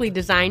specifically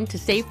designed to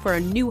save for a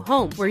new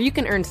home where you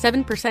can earn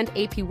 7%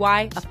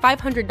 APY, a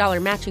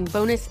 $500 matching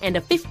bonus, and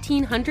a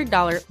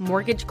 $1,500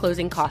 mortgage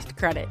closing cost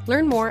credit.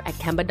 Learn more at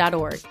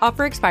Kemba.org.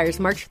 Offer expires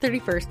March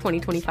 31st,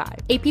 2025.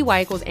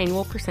 APY equals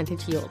annual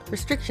percentage yield.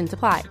 Restrictions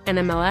apply.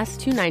 NMLS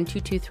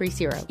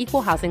 292230.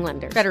 Equal housing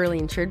lender. Federally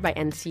insured by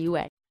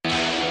NCUA.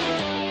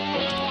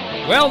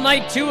 Well,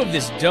 night 2 of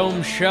this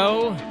Dome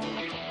show.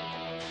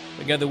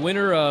 We got the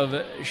winner of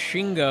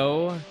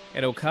Shingo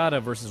and Okada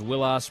versus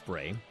Will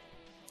Ospreay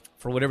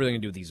for whatever they're going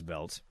to do with these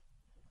belts.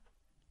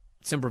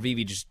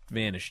 Sempervivi just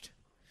vanished.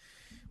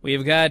 We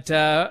have got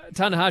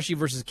Tanahashi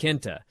versus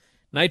Kenta.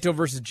 Naito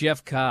versus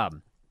Jeff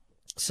Cobb.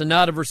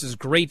 Sonata versus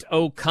Great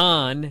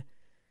Okan.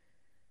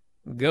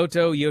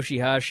 Goto,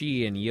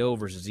 Yoshihashi, and Yo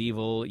versus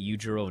Evil,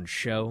 Yujiro, and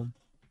Sho.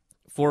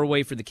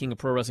 4-way for the King of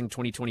Pro Wrestling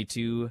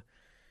 2022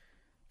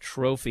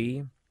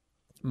 trophy.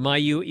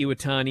 Mayu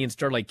Iwatani and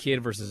Starlight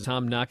Kid versus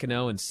Tom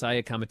Nakano and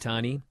Saya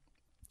Kamitani.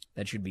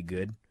 That should be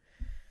good.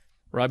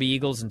 Robbie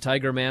Eagles and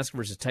Tiger Mask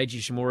versus Taiji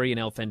Shimori and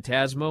El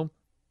Phantasmo.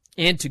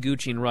 And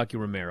Taguchi and Rocky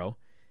Romero.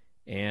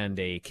 And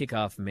a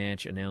kickoff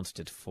match announced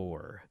at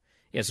 4.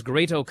 Yes,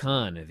 Great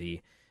Okan,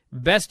 the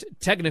best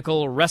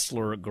technical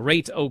wrestler,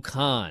 Great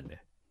Okan.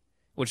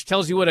 Which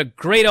tells you what a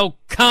Great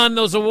Okan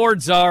those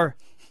awards are.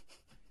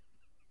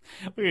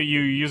 Look at you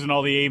using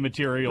all the A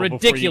material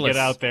ridiculous. Before you get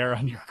out there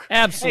on your...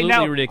 Absolutely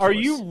now, ridiculous. Are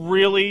you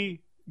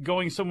really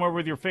going somewhere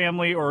with your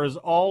family, or is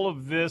all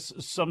of this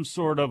some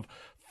sort of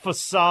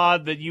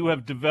facade that you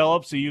have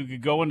developed so you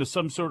could go into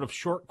some sort of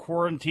short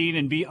quarantine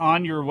and be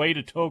on your way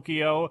to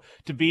Tokyo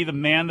to be the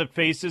man that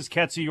faces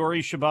Katsuyori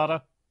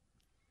Shibata?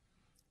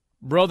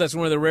 Bro, that's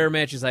one of the rare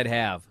matches I'd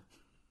have.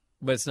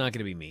 But it's not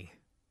going to be me.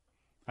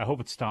 I hope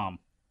it's Tom.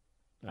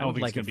 I don't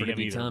think it's going to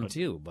be Tom,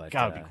 too. But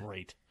gotta be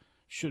great.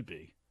 Should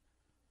be.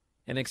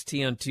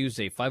 NXT on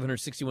Tuesday,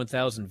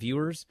 561,000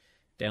 viewers,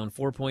 down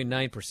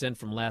 4.9%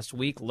 from last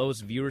week.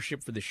 Lowest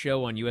viewership for the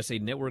show on USA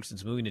Network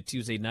since moving to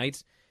Tuesday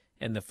nights,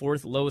 and the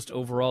 4th lowest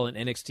overall in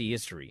NXT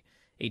history.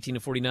 18 to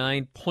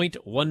 49,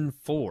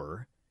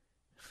 0.14,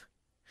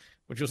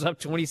 which was up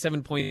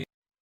 27 points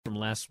from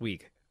last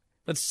week.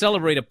 Let's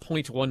celebrate a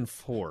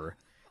 0.14.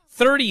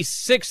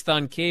 36th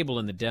on cable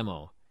in the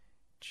demo.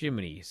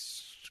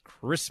 Jiminy's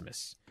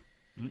Christmas.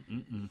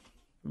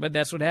 But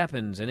that's what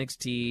happens.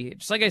 NXT,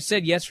 just like I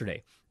said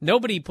yesterday,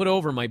 nobody put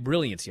over my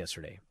brilliance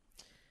yesterday.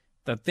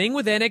 The thing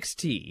with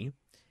NXT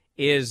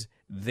is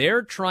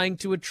they're trying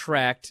to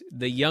attract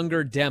the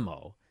younger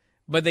demo,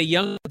 but the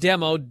young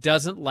demo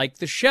doesn't like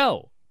the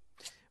show.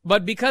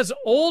 But because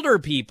old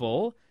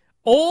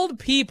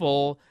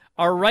people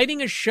are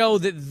writing a show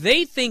that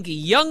they think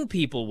young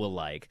people will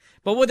like,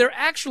 but what they're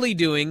actually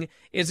doing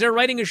is they're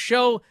writing a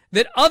show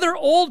that other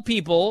old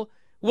people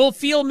will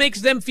feel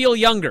makes them feel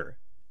younger.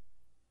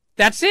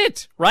 That's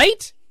it,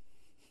 right?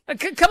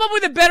 Come up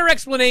with a better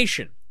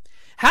explanation.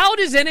 How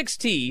does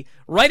NXT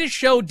write a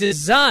show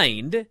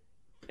designed,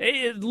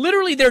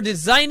 literally they're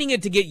designing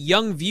it to get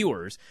young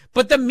viewers,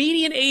 but the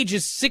median age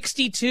is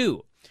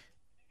 62?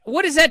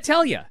 What does that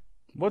tell you?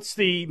 What's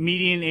the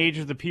median age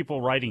of the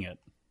people writing it?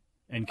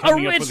 And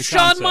coming up with the It's Shawn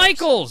concepts?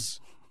 Michaels.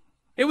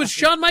 It was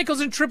Shawn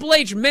Michaels and Triple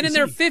H, men in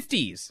their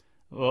 50s.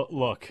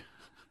 Look.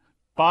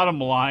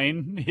 Bottom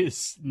line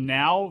is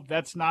now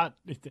that's not.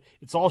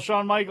 It's all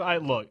Shawn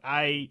Michaels.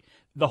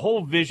 The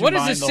whole vision. What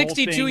does a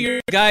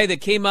 62-year guy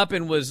that came up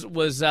and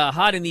was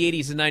hot in the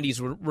 80s and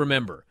 90s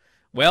remember?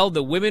 Well,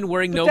 the women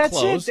wearing no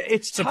clothes.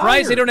 It's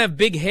surprised they tired. don't have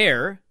big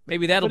hair.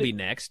 Maybe that'll be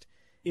next.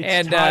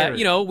 And tired.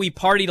 we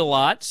partied a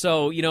lot,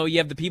 so you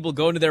have the people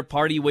going to their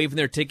party waving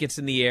their tickets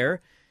in the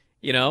air.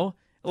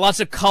 Lots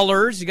of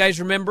colors. You guys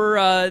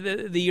remember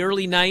the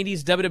early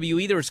 90s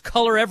WWE? There was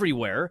color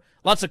everywhere.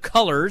 Lots of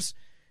colors.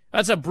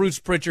 That's a Bruce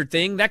Pritchard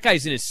thing. That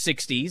guy's in his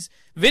 60s.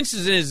 Vince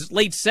is in his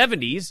late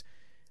 70s.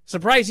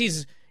 Surprised he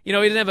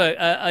doesn't have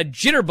a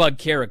jitterbug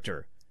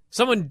character.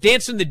 Someone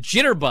dancing the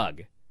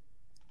jitterbug.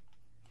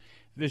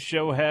 This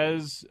show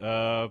has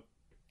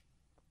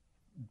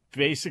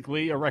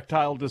basically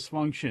erectile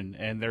dysfunction,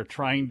 and they're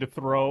trying to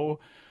throw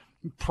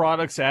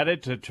products at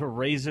it to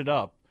raise it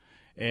up.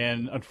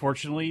 And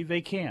unfortunately,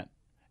 they can't.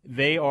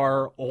 They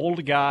are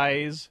old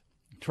guys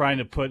trying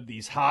to put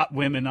these hot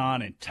women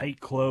on in tight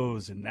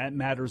clothes, and that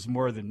matters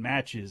more than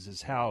matches,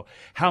 is how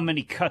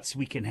many cuts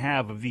we can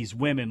have of these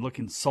women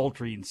looking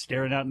sultry and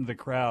staring out into the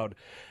crowd.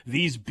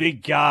 These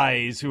big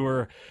guys who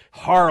are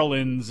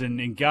Harlans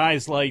and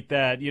guys like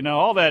that,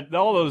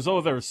 all those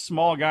other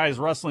small guys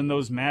wrestling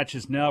those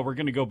matches. Now we're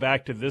going to go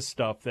back to this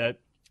stuff that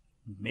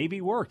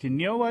maybe worked. And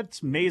you know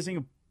what's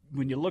amazing?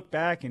 When you look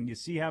back and you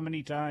see how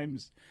many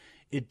times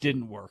it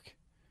didn't work.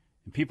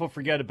 And people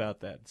forget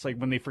about that. It's like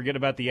when they forget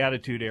about the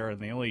Attitude Era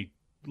and they only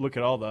look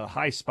at all the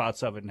high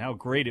spots of it and how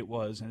great it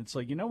was. And it's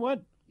like, you know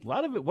what? A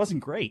lot of it wasn't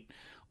great.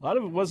 A lot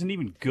of it wasn't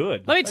even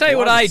good. Let me tell you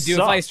what I'd do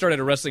if I started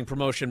a wrestling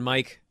promotion,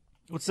 Mike.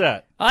 What's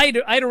that?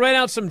 I'd rent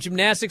out some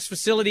gymnastics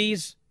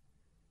facilities,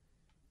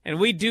 and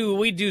we'd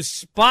do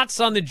spots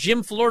on the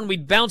gym floor, and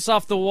we'd bounce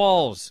off the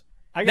walls.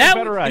 I got a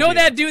better idea. You know what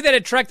that'd do?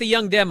 That'd attract the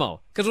young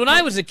demo. Because when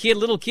I was a kid,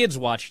 little kids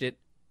watched it.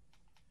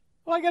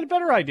 Well, I got a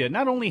better idea.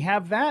 Not only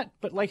have that,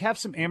 but have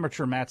some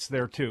amateur mats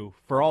there too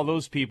for all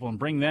those people and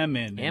bring them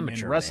in.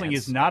 Amateur and wrestling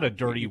mats. is not a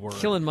dirty word.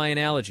 Killing my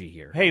analogy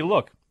here. Hey,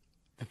 look,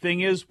 the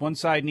thing is, one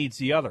side needs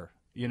the other.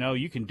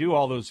 You can do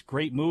all those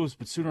great moves,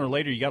 but sooner or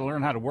later you got to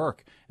learn how to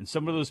work. And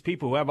some of those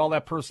people who have all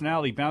that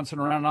personality bouncing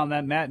around on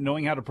that mat,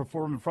 knowing how to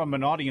perform in front of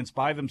an audience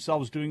by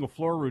themselves doing a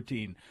floor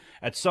routine,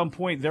 at some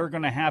point they're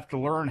going to have to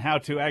learn how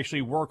to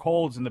actually work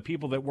holds, and the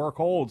people that work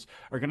holds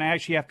are going to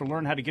actually have to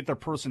learn how to get their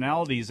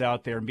personalities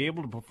out there and be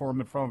able to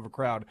perform in front of a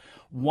crowd.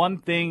 One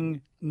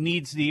thing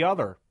needs the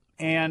other,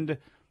 and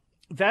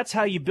that's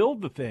how you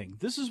build the thing.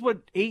 This is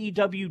what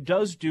AEW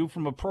does do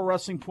from a pro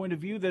wrestling point of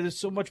view that is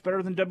so much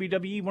better than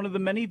WWE. One of the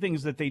many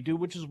things that they do,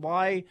 which is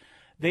why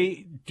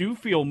they do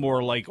feel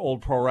more like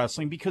old pro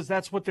wrestling, because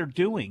that's what they're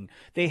doing.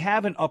 They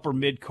have an upper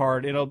mid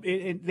card,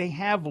 and they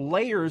have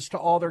layers to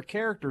all their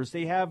characters.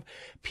 They have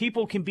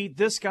people can beat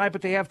this guy,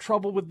 but they have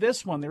trouble with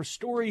this one. There's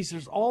stories.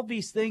 There's all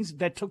these things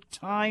that took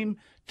time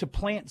to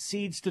plant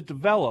seeds to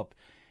develop.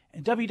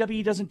 And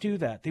WWE doesn't do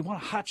that. They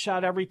want to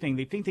hotshot everything.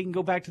 They think they can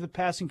go back to the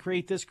past and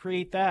create this,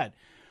 create that.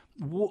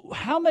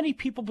 How many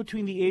people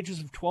between the ages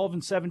of 12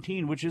 and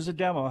 17, which is a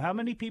demo, how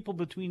many people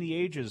between the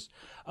ages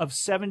of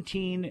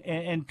 17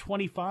 and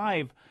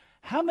 25,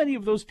 how many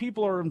of those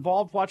people are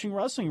involved watching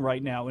wrestling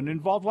right now and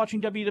involved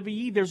watching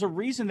WWE? There's a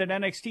reason that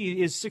NXT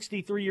is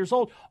 63 years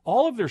old.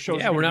 All of their shows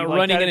Yeah, we're not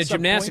running in a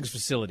gymnastics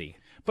facility.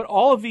 But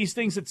all of these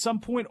things at some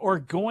point are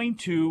going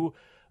to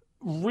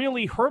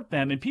really hurt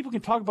them. And people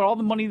can talk about all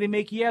the money they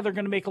make. Yeah, they're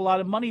going to make a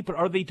lot of money, but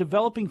are they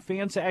developing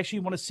fans that actually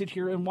want to sit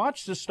here and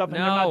watch this stuff? And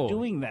they're not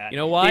doing that. You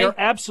know why? They are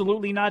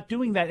absolutely not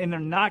doing that, and they're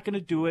not going to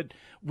do it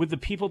with the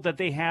people that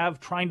they have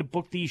trying to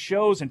book these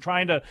shows and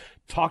trying to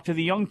talk to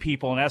the young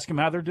people and ask them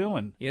how they're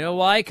doing. You know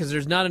why? Because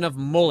there's not enough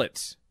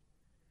mullets.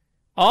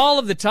 All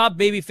of the top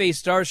babyface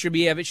stars should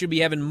be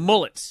having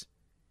mullets.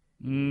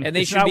 And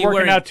they should not be working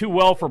wearing, out too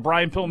well for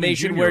Brian Pillman. They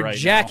should Jr. wear right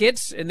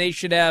jackets, and they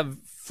should have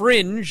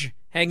fringe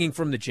hanging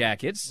from the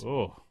jackets.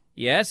 Oh.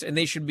 Yes, and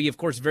they should be, of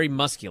course, very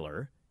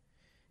muscular.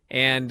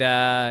 And,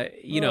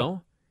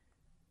 know,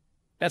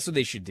 that's what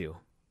they should do.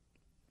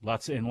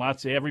 Lots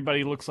of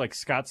everybody looks like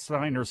Scott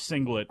Steiner's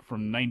singlet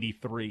from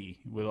 '93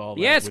 with all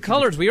that. Yeah, it's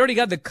colors. We already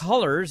got the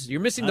colors.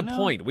 You're missing the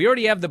point. We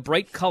already have the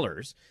bright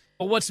colors.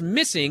 But what's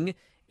missing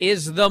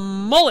is the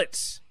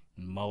mullets.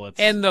 Mullets.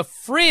 And the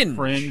fringe.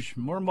 Fringe.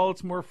 More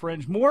mullets, more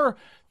fringe. More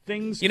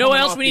things. You know what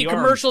coming else? off We need the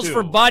arms, commercials too.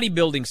 for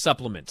bodybuilding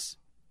supplements.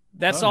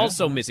 That's Oh, yeah.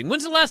 also missing.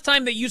 When's the last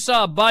time that you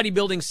saw a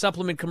bodybuilding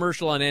supplement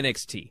commercial on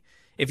NXT?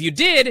 If you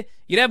did,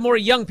 you'd have more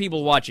young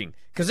people watching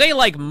because they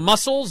like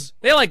muscles.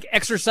 They like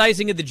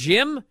exercising at the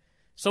gym.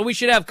 So we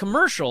should have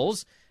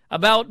commercials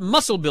about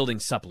muscle building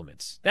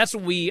supplements. That's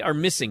what we are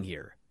missing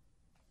here.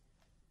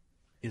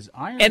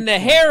 And the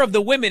hair of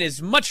the women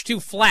is much too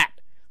flat.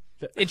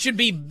 It should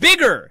be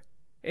bigger.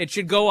 It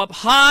should go up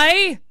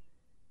high.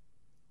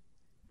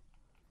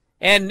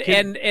 And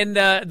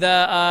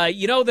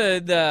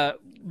the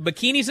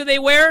bikinis that they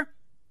wear,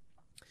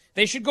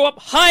 they should go up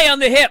high on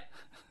the hip.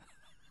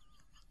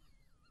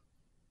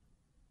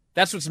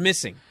 That's what's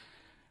missing.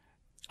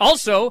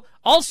 Also,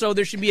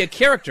 there should be a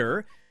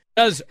character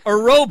that does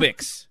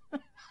aerobics.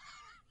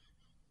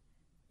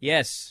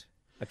 Yes,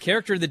 a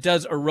character that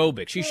does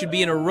aerobics. She should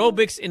be an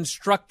aerobics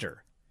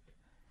instructor.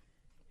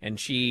 And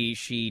she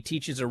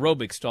teaches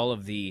aerobics to all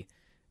of the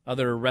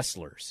other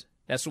wrestlers.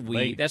 That's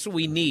what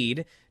we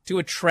need to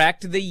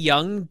attract the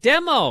young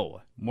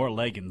demo. More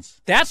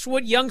leggings. That's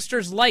what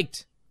youngsters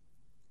liked.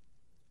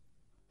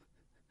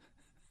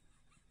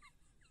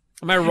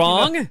 Am I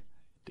wrong?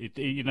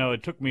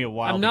 It took me a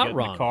while I'm to not get in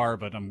wrong. the car,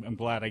 but I'm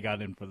glad I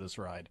got in for this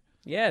ride.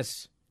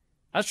 Yes.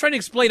 I was trying to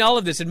explain all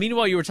of this, and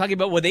meanwhile you were talking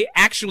about what they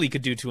actually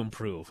could do to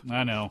improve.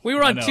 I know. We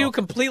were on two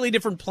completely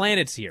different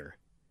planets here.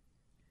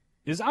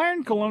 Is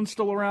Iron Cologne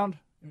still around?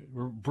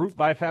 Brute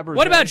by Fabergé?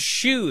 What about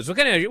shoes? What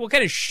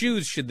kind of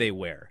shoes should they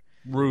wear?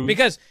 Rouge.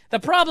 Because the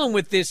problem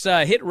with this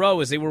Hit Row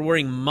is they were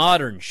wearing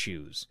modern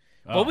shoes.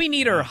 What we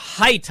need are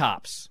high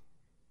tops.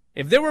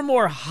 If there were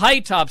more high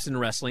tops in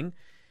wrestling,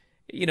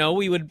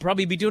 we would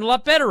probably be doing a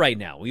lot better right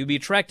now. We would be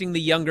attracting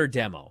the younger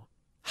demo.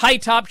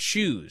 High-topped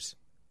shoes.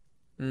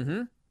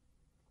 Mm-hmm.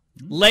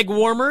 Leg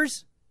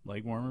warmers.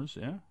 Leg warmers,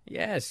 yeah.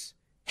 Yes.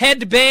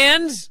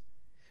 Headbands.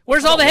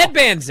 Where's all the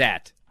headbands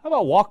at? How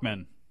about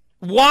Walkman?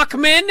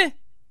 Walkman?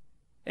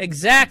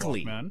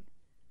 Exactly. Walkman.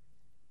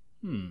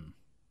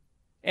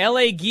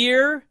 LA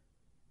Gear.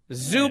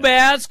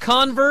 Zubaz,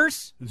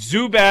 Converse.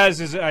 Zubaz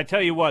is, I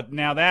tell you what,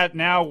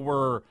 now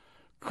we're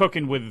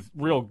cooking with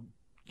real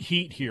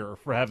heat here,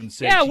 for heaven's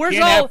sake. Yeah, you can't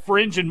have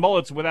fringe and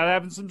mullets without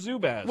having some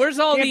Zubaz. Where's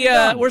all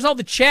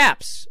the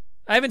chaps?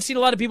 I haven't seen a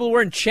lot of people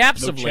wearing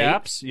chaps of late.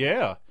 Chaps,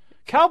 yeah.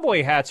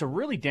 Cowboy hats are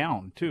really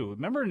down too.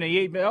 Remember in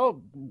the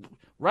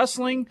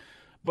wrestling,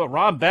 but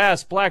Ron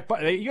Bass,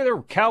 there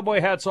were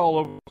cowboy hats all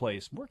over the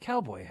place. More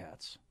cowboy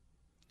hats.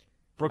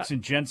 Brooks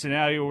and Jensen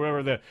out here,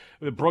 whatever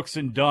the Brooks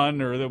and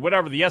Dunn or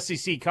the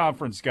SEC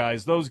conference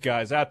guys, those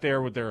guys out there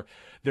with their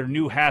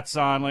new hats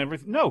on and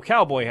everything. No,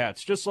 cowboy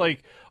hats, just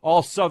like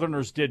all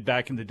Southerners did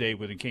back in the day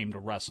when it came to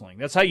wrestling.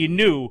 That's how you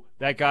knew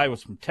that guy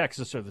was from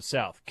Texas or the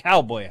South.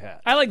 Cowboy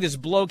hat. I like this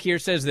bloke here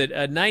says that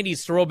a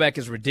 90s throwback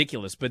is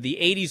ridiculous, but the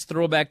 80s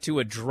throwback to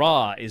a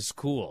draw is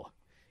cool.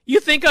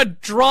 You think a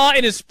draw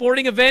in a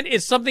sporting event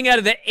is something out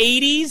of the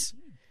 80s?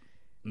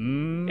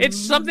 It's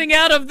something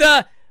out of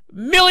the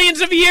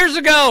millions of years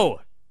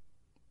ago.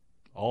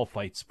 All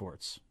fight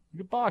sports.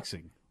 Look at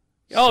boxing.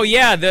 Oh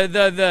yeah,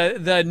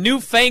 the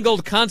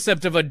newfangled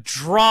concept of a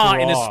draw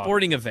in a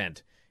sporting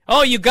event.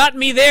 Oh, you got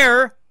me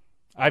there.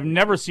 I've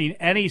never seen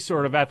any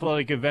sort of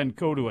athletic event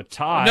go to a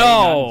tie.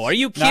 No, are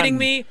you kidding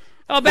me?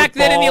 Oh, back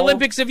then in the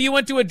Olympics, if you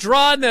went to a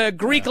draw in the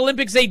Greek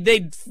Olympics,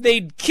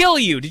 they'd kill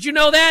you. Did you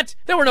know that?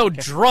 There were no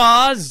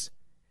draws.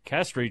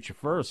 Castrate you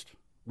first.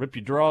 Rip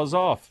your draws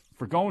off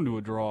for going to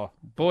a draw.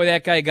 Boy,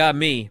 that guy got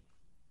me.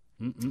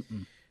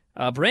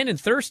 Brandon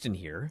Thurston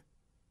here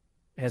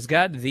has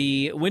got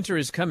the Winter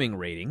is Coming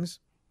ratings.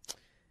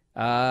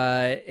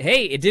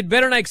 Hey, it did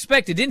better than I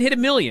expected. It didn't hit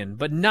 1 million,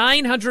 but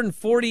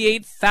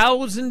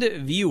 948,000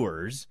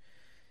 viewers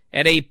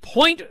at a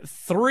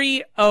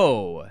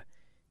 .30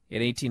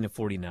 at 18 to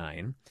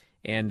 49.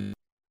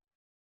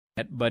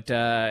 But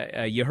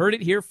you heard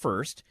it here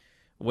first.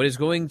 What is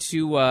going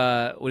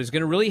to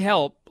really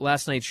help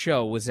last night's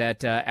show was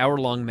that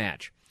hour-long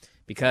match,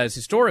 because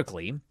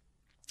historically,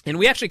 and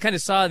we actually kind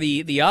of saw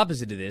the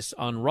opposite of this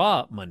on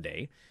Raw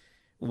Monday,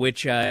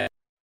 which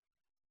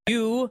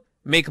you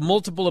make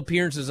multiple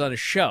appearances on a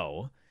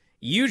show.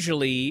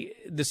 Usually,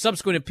 the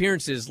subsequent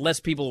appearances, less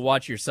people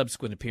watch your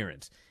subsequent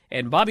appearance.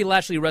 And Bobby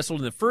Lashley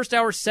wrestled in the first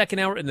hour, second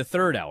hour, and the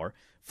third hour.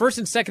 First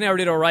and second hour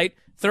did all right.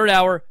 Third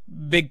hour,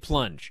 big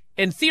plunge.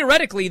 And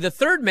theoretically, the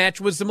third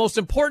match was the most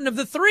important of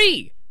the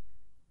three,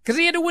 because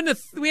we had to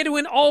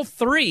win all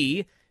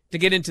three to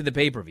get into the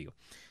pay-per-view.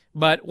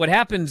 But what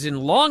happens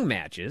in long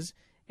matches,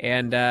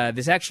 and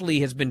this actually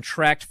has been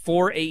tracked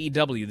for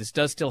AEW, this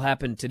does still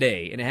happen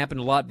today, and it happened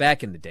a lot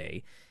back in the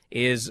day,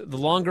 is the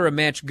longer a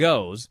match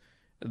goes,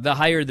 the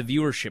higher the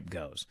viewership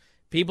goes.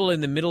 People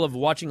in the middle of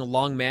watching a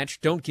long match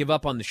don't give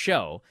up on the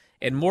show,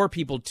 and more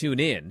people tune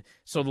in.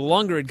 So the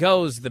longer it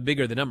goes, the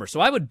bigger the number.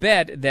 So I would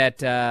bet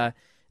that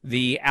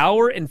the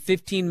hour and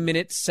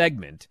 15-minute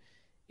segment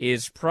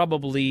is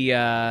probably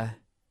going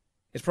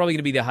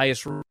to be the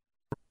highest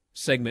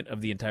segment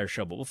of the entire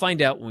show. But we'll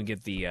find out when we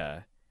get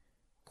the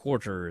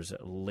quarters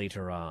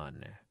later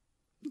on.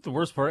 The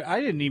worst part,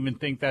 I didn't even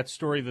think that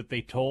story that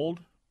they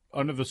told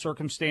under the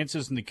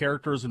circumstances and the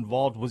characters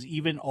involved was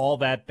even all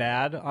that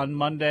bad on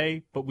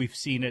Monday, but we've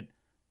seen it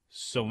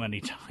so many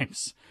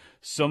times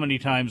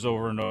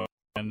over and over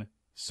again,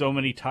 so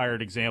many tired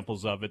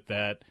examples of it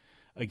that,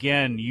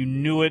 again, you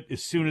knew it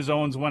as soon as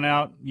Owens went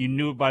out, you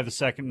knew it by the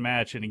second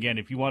match, and again,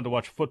 if you wanted to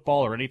watch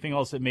football or anything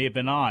else that may have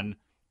been on,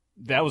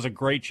 that was a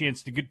great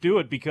chance to do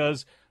it,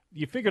 because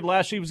you figured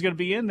Lashley was going to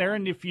be in there,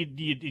 and if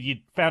you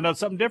found out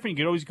something different,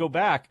 you could always go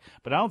back,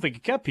 but I don't think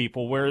it kept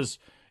people, whereas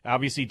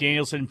obviously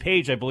Danielson and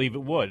Page, I believe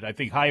it would. I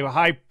think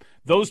high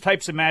those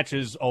types of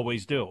matches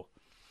always do.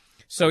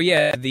 So,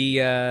 yeah,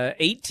 the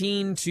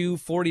 18 to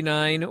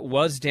 49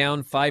 was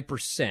down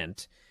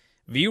 5%.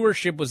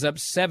 Viewership was up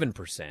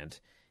 7%.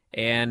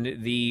 And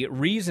the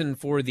reason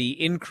for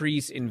the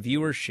increase in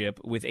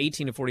viewership with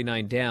 18 to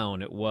 49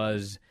 down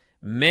was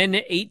men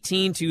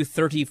 18 to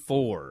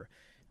 34.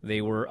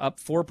 They were up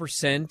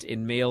 4%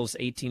 in males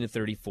 18 to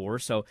 34.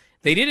 So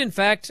they did, in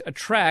fact,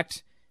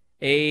 attract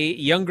a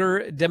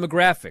younger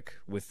demographic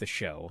with the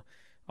show,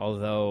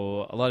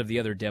 although a lot of the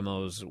other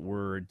demos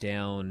were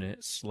down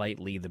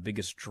slightly. The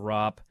biggest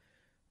drop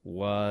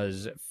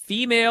was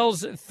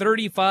females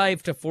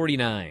 35 to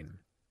 49.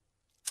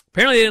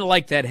 Apparently they didn't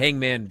like that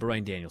Hangman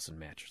Bryan Danielson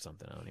match or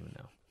something. I don't even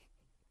know.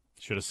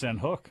 Should have sent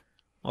Hook.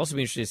 Also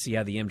be interested to see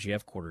how the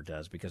MJF quarter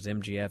does, because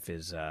MJF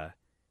is,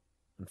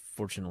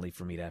 unfortunately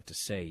for me to have to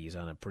say, he's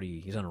on a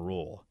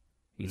roll.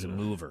 He's a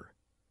mover.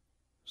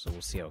 So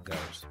we'll see how it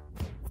goes.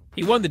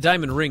 He won the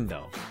Diamond Ring,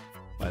 though,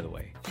 by the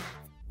way.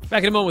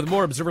 Back in a moment with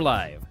more Observer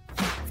Live.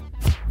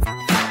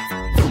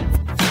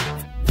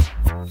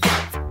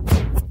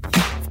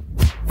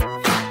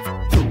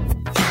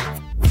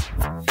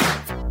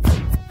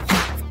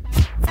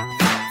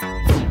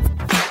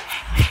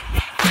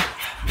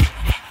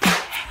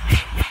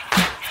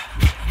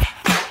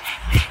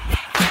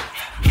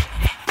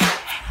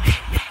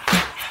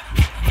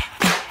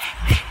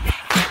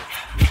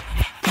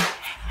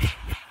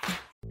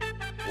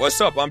 What's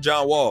up? I'm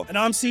John Wall. And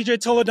I'm CJ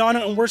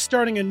Toledano, and we're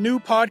starting a new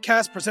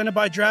podcast presented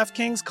by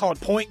DraftKings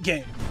called Point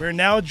Game. We're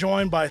now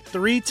joined by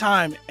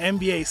three-time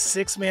NBA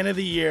Sixth Man of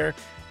the Year,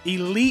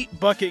 elite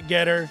bucket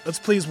getter. Let's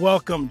please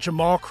welcome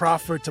Jamal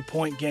Crawford to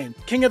Point Game.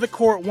 King of the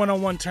Court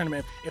one-on-one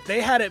tournament. If they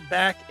had it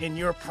back in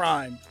your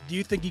prime, do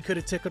you think you could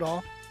have took it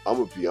all? I'm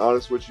going to be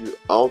honest with you.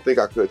 I don't think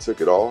I could have took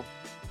it all,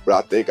 but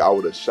I think I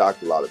would have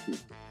shocked a lot of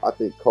people. I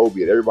think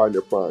Kobe and everybody in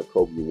their prime,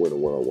 Kobe would win a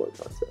one-on-one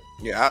contest.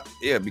 Yeah,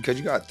 because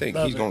you got to think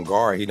he's going to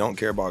guard. He don't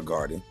care about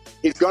guarding.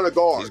 He's going to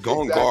guard. He's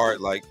going to guard.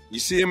 Like, you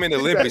see him in the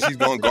Olympics, he's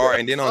going to guard.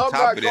 And then on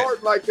top of that. I'm not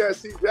guarding like that,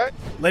 CJ.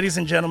 Ladies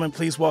and gentlemen,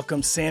 please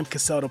welcome Sam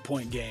Cassell to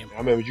Point Game. I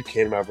remember you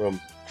came out from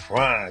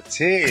crying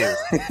tears.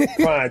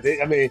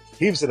 I mean,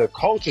 he was in a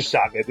culture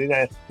shock. And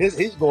then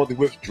he's going through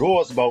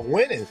withdrawals about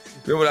winning.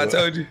 Remember what I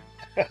told you?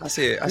 I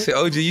said,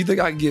 OG, you think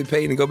I can get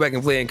paid and go back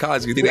and play in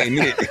college because it ain't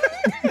it?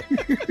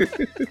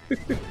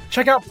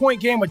 Check out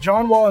Point Game with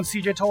John Wall and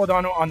CJ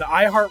Toledano on the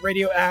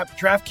iHeartRadio app,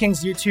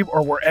 DraftKings YouTube,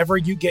 or wherever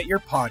you get your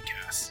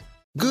podcasts.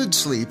 Good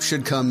sleep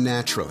should come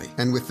naturally,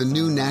 and with the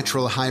new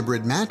Natural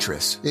Hybrid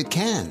mattress, it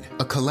can.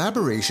 A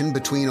collaboration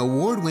between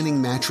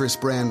award-winning mattress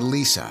brand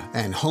Leesa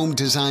and home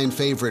design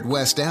favorite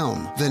West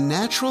Elm, the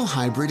Natural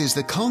Hybrid is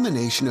the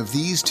culmination of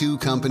these two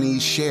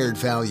companies' shared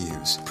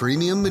values: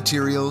 premium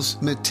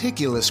materials,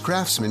 meticulous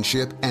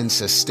craftsmanship, and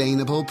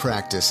sustainable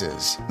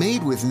practices.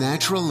 Made with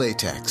natural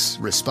latex,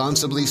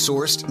 responsibly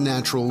sourced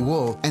natural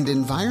wool, and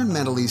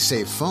environmentally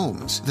safe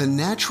foams, the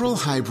Natural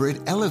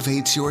Hybrid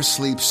elevates your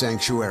sleep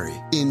sanctuary,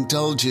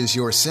 indulges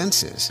your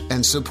senses,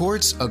 and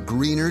supports a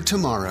greener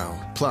tomorrow.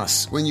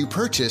 Plus, when you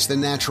purchase the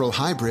Natural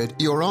Hybrid,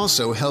 you're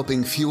also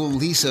helping fuel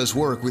Leesa's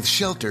work with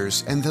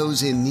shelters and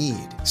those in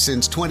need.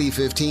 Since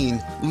 2015,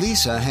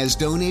 Leesa has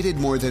donated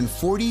more than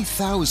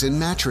 40,000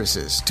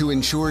 mattresses to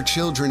ensure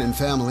children and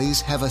families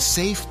have a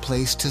safe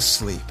place to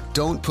sleep.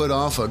 Don't put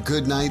off a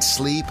good night's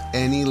sleep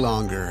any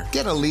longer.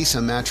 Get a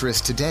Leesa mattress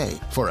today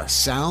for a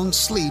sound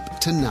sleep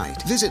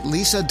tonight. Visit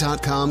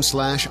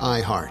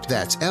leesa.com/iHeart.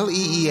 That's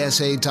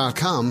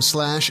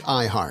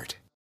LEESA.com/iHeart.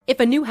 If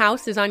a new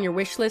house is on your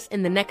wish list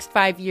in the next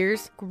 5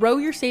 years, grow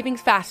your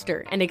savings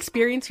faster and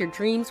experience your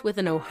dreams with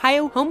an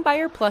Ohio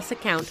Homebuyer Plus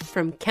account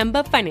from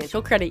Kemba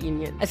Financial Credit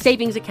Union. A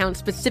savings account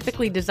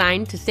specifically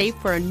designed to save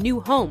for a new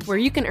home, where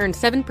you can earn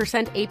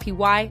 7%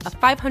 APY, a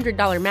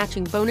 $500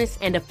 matching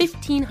bonus, and a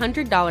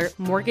 $1,500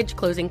 mortgage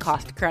closing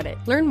cost credit.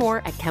 Learn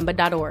more at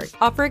Kemba.org.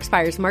 Offer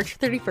expires March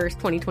 31st,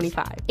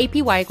 2025.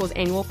 APY equals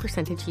annual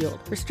percentage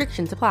yield.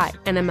 Restrictions apply.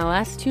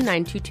 NMLS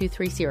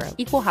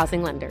 292230. Equal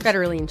housing lender.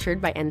 Federally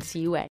insured by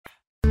NCUA.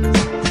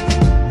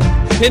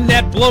 Pin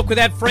that bloke with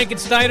that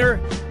Frankensteiner.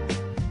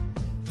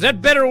 Is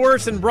that better or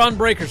worse than Braun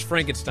Breaker's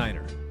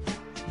Frankensteiner?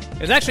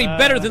 It's actually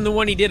better than the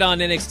one he did on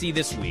NXT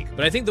this week,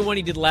 but I think the one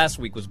he did last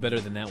week was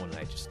better than that one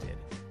I just did.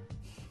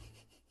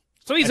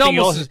 So he's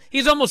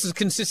almost as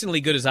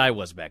consistently good as I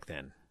was back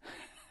then.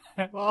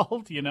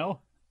 Well,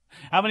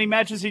 how many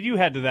matches had you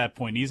had to that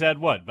point? He's had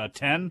what, about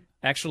 10?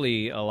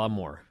 Actually, a lot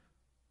more.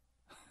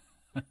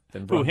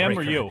 Than Braun Breaker,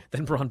 or you?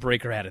 Than Braun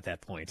Breaker had at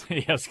that point.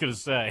 Yeah, I was going to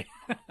say.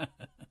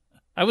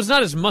 I was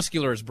not as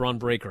muscular as Braun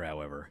Breaker,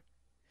 however.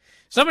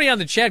 Somebody on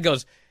the chat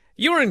goes,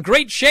 "You were in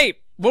great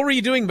shape. What were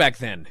you doing back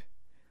then?"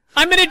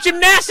 I'm in a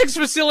gymnastics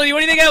facility. What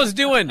do you think I was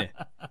doing?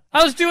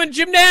 I was doing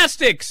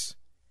gymnastics.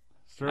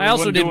 I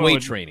also did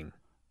weight training.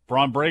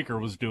 Braun Breaker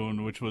was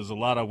doing, which was a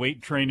lot of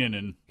weight training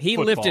and he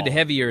football. Lifted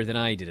heavier than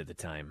I did at the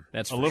time.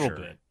 That's for a little sure.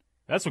 bit.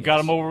 That's what got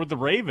him over with the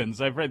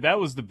Ravens. I've read that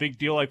was the big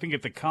deal. I think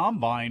at the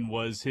Combine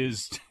was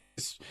his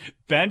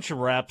bench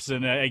reps,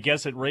 and I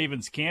guess at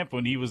Ravens camp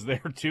when he was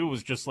there too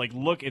was just like,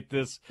 look at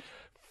this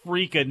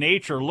freak of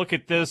nature. Look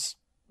at this,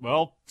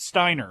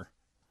 Steiner.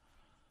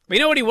 But you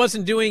know what he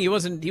wasn't doing? He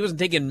wasn't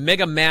taking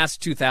Mega Mass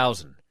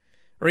 2000,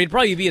 or he'd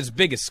probably be as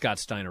big as Scott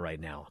Steiner right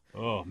now.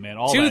 Oh man,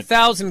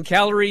 2,000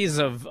 calories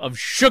of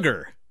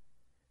sugar.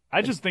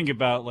 I just think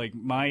about like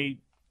my.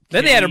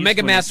 Then they had a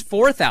Mega Mass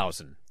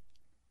 4,000.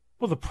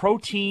 Well, the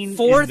protein,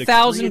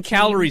 4,000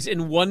 calories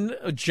in one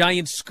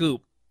giant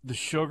scoop. The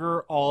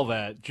sugar, all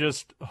that,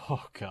 just,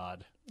 oh,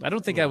 God. I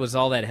don't think I was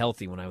all that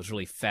healthy when I was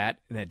really fat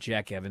in that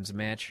Jack Evans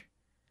match.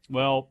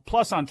 Well,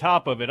 plus on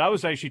top of it, I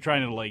was actually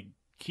trying to,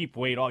 keep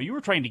weight off. You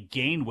were trying to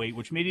gain weight,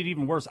 which made it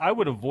even worse. I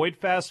would avoid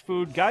fast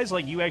food. Guys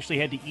like you actually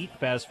had to eat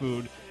fast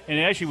food, and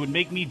it actually would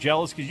make me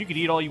jealous because you could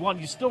eat all you want.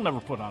 You still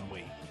never put on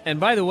weight. And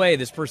by the way,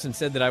 this person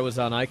said that I was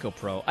on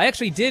IcoPro. I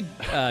actually did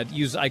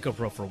use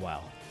IcoPro for a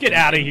while. Get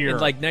out of here.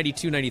 In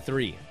 92,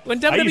 93. When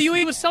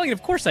WWE was selling it,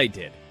 of course I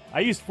did.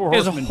 I used 4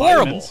 Horsemen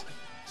vitamins.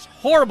 It's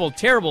horrible,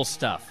 terrible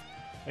stuff.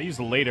 I used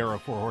the late era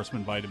 4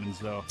 Horsemen vitamins,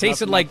 though.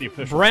 Tasted like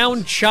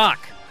brown chalk.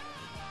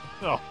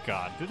 Oh,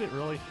 God. Did it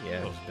really?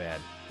 Yeah, it was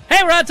bad.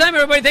 Hey, we're out of time,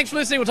 everybody. Thanks for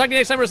listening. We'll talk to you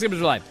next time. We're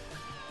Skippers Live.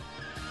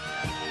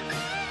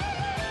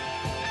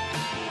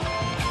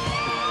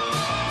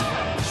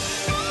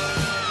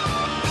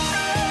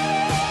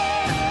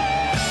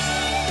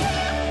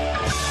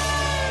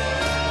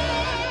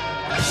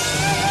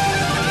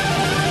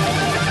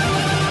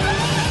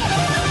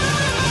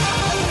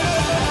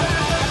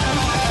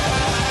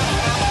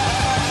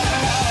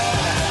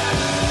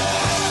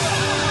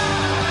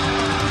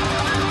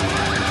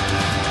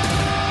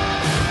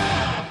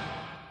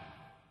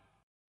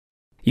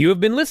 You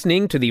have been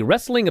listening to the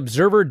Wrestling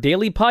Observer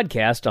Daily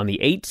Podcast on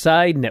the 8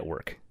 Side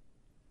Network.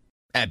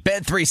 At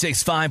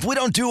Bet365, we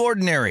don't do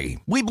ordinary.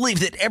 We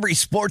believe that every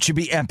sport should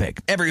be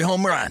epic. Every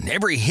home run,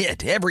 every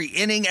hit, every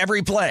inning,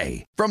 every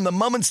play. From the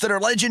moments that are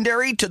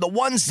legendary to the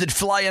ones that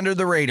fly under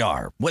the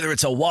radar. Whether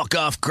it's a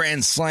walk-off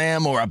grand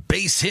slam or a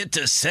base hit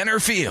to center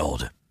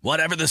field.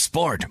 Whatever the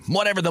sport,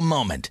 whatever the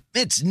moment.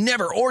 It's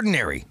never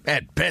ordinary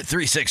at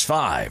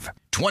Bet365.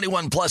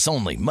 21 plus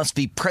only. Must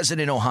be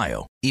present in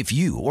Ohio. If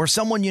you or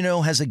someone you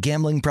know has a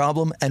gambling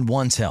problem and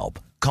wants help,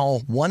 call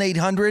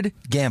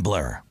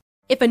 1-800-GAMBLER.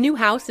 If a new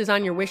house is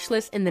on your wish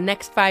list in the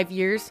next 5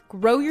 years,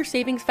 grow your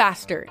savings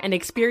faster and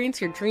experience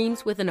your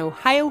dreams with an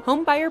Ohio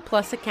Homebuyer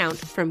Plus account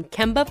from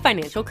Kemba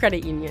Financial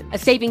Credit Union. A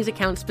savings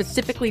account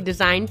specifically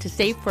designed to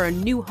save for a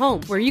new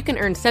home where you can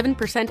earn 7%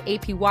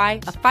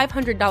 APY,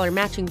 a $500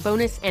 matching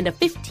bonus, and a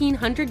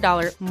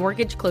 $1,500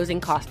 mortgage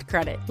closing cost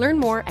credit. Learn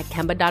more at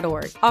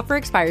Kemba.org. Offer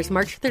expires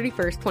March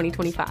 31st,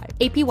 2025.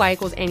 APY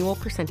equals annual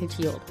percentage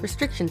yield.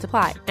 Restrictions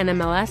apply.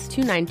 NMLS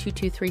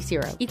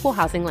 292230. Equal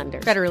housing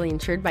lender. Federally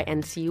insured by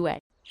NCUA.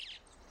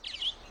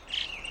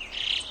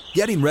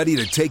 Getting ready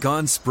to take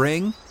on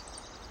spring?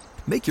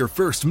 Make your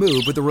first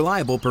move with the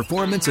reliable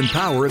performance and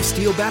power of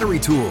Steel battery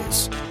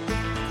tools.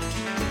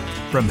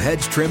 From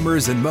hedge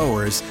trimmers and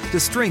mowers to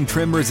string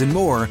trimmers and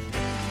more,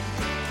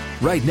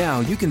 right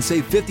now you can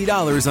save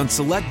 $50 on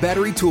select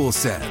battery tool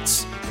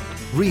sets.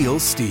 Real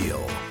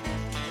Steel.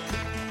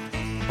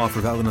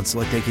 Offer valid on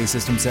select AK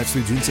system sets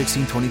through June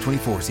 16,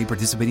 2024. See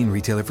participating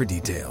retailer for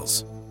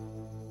details.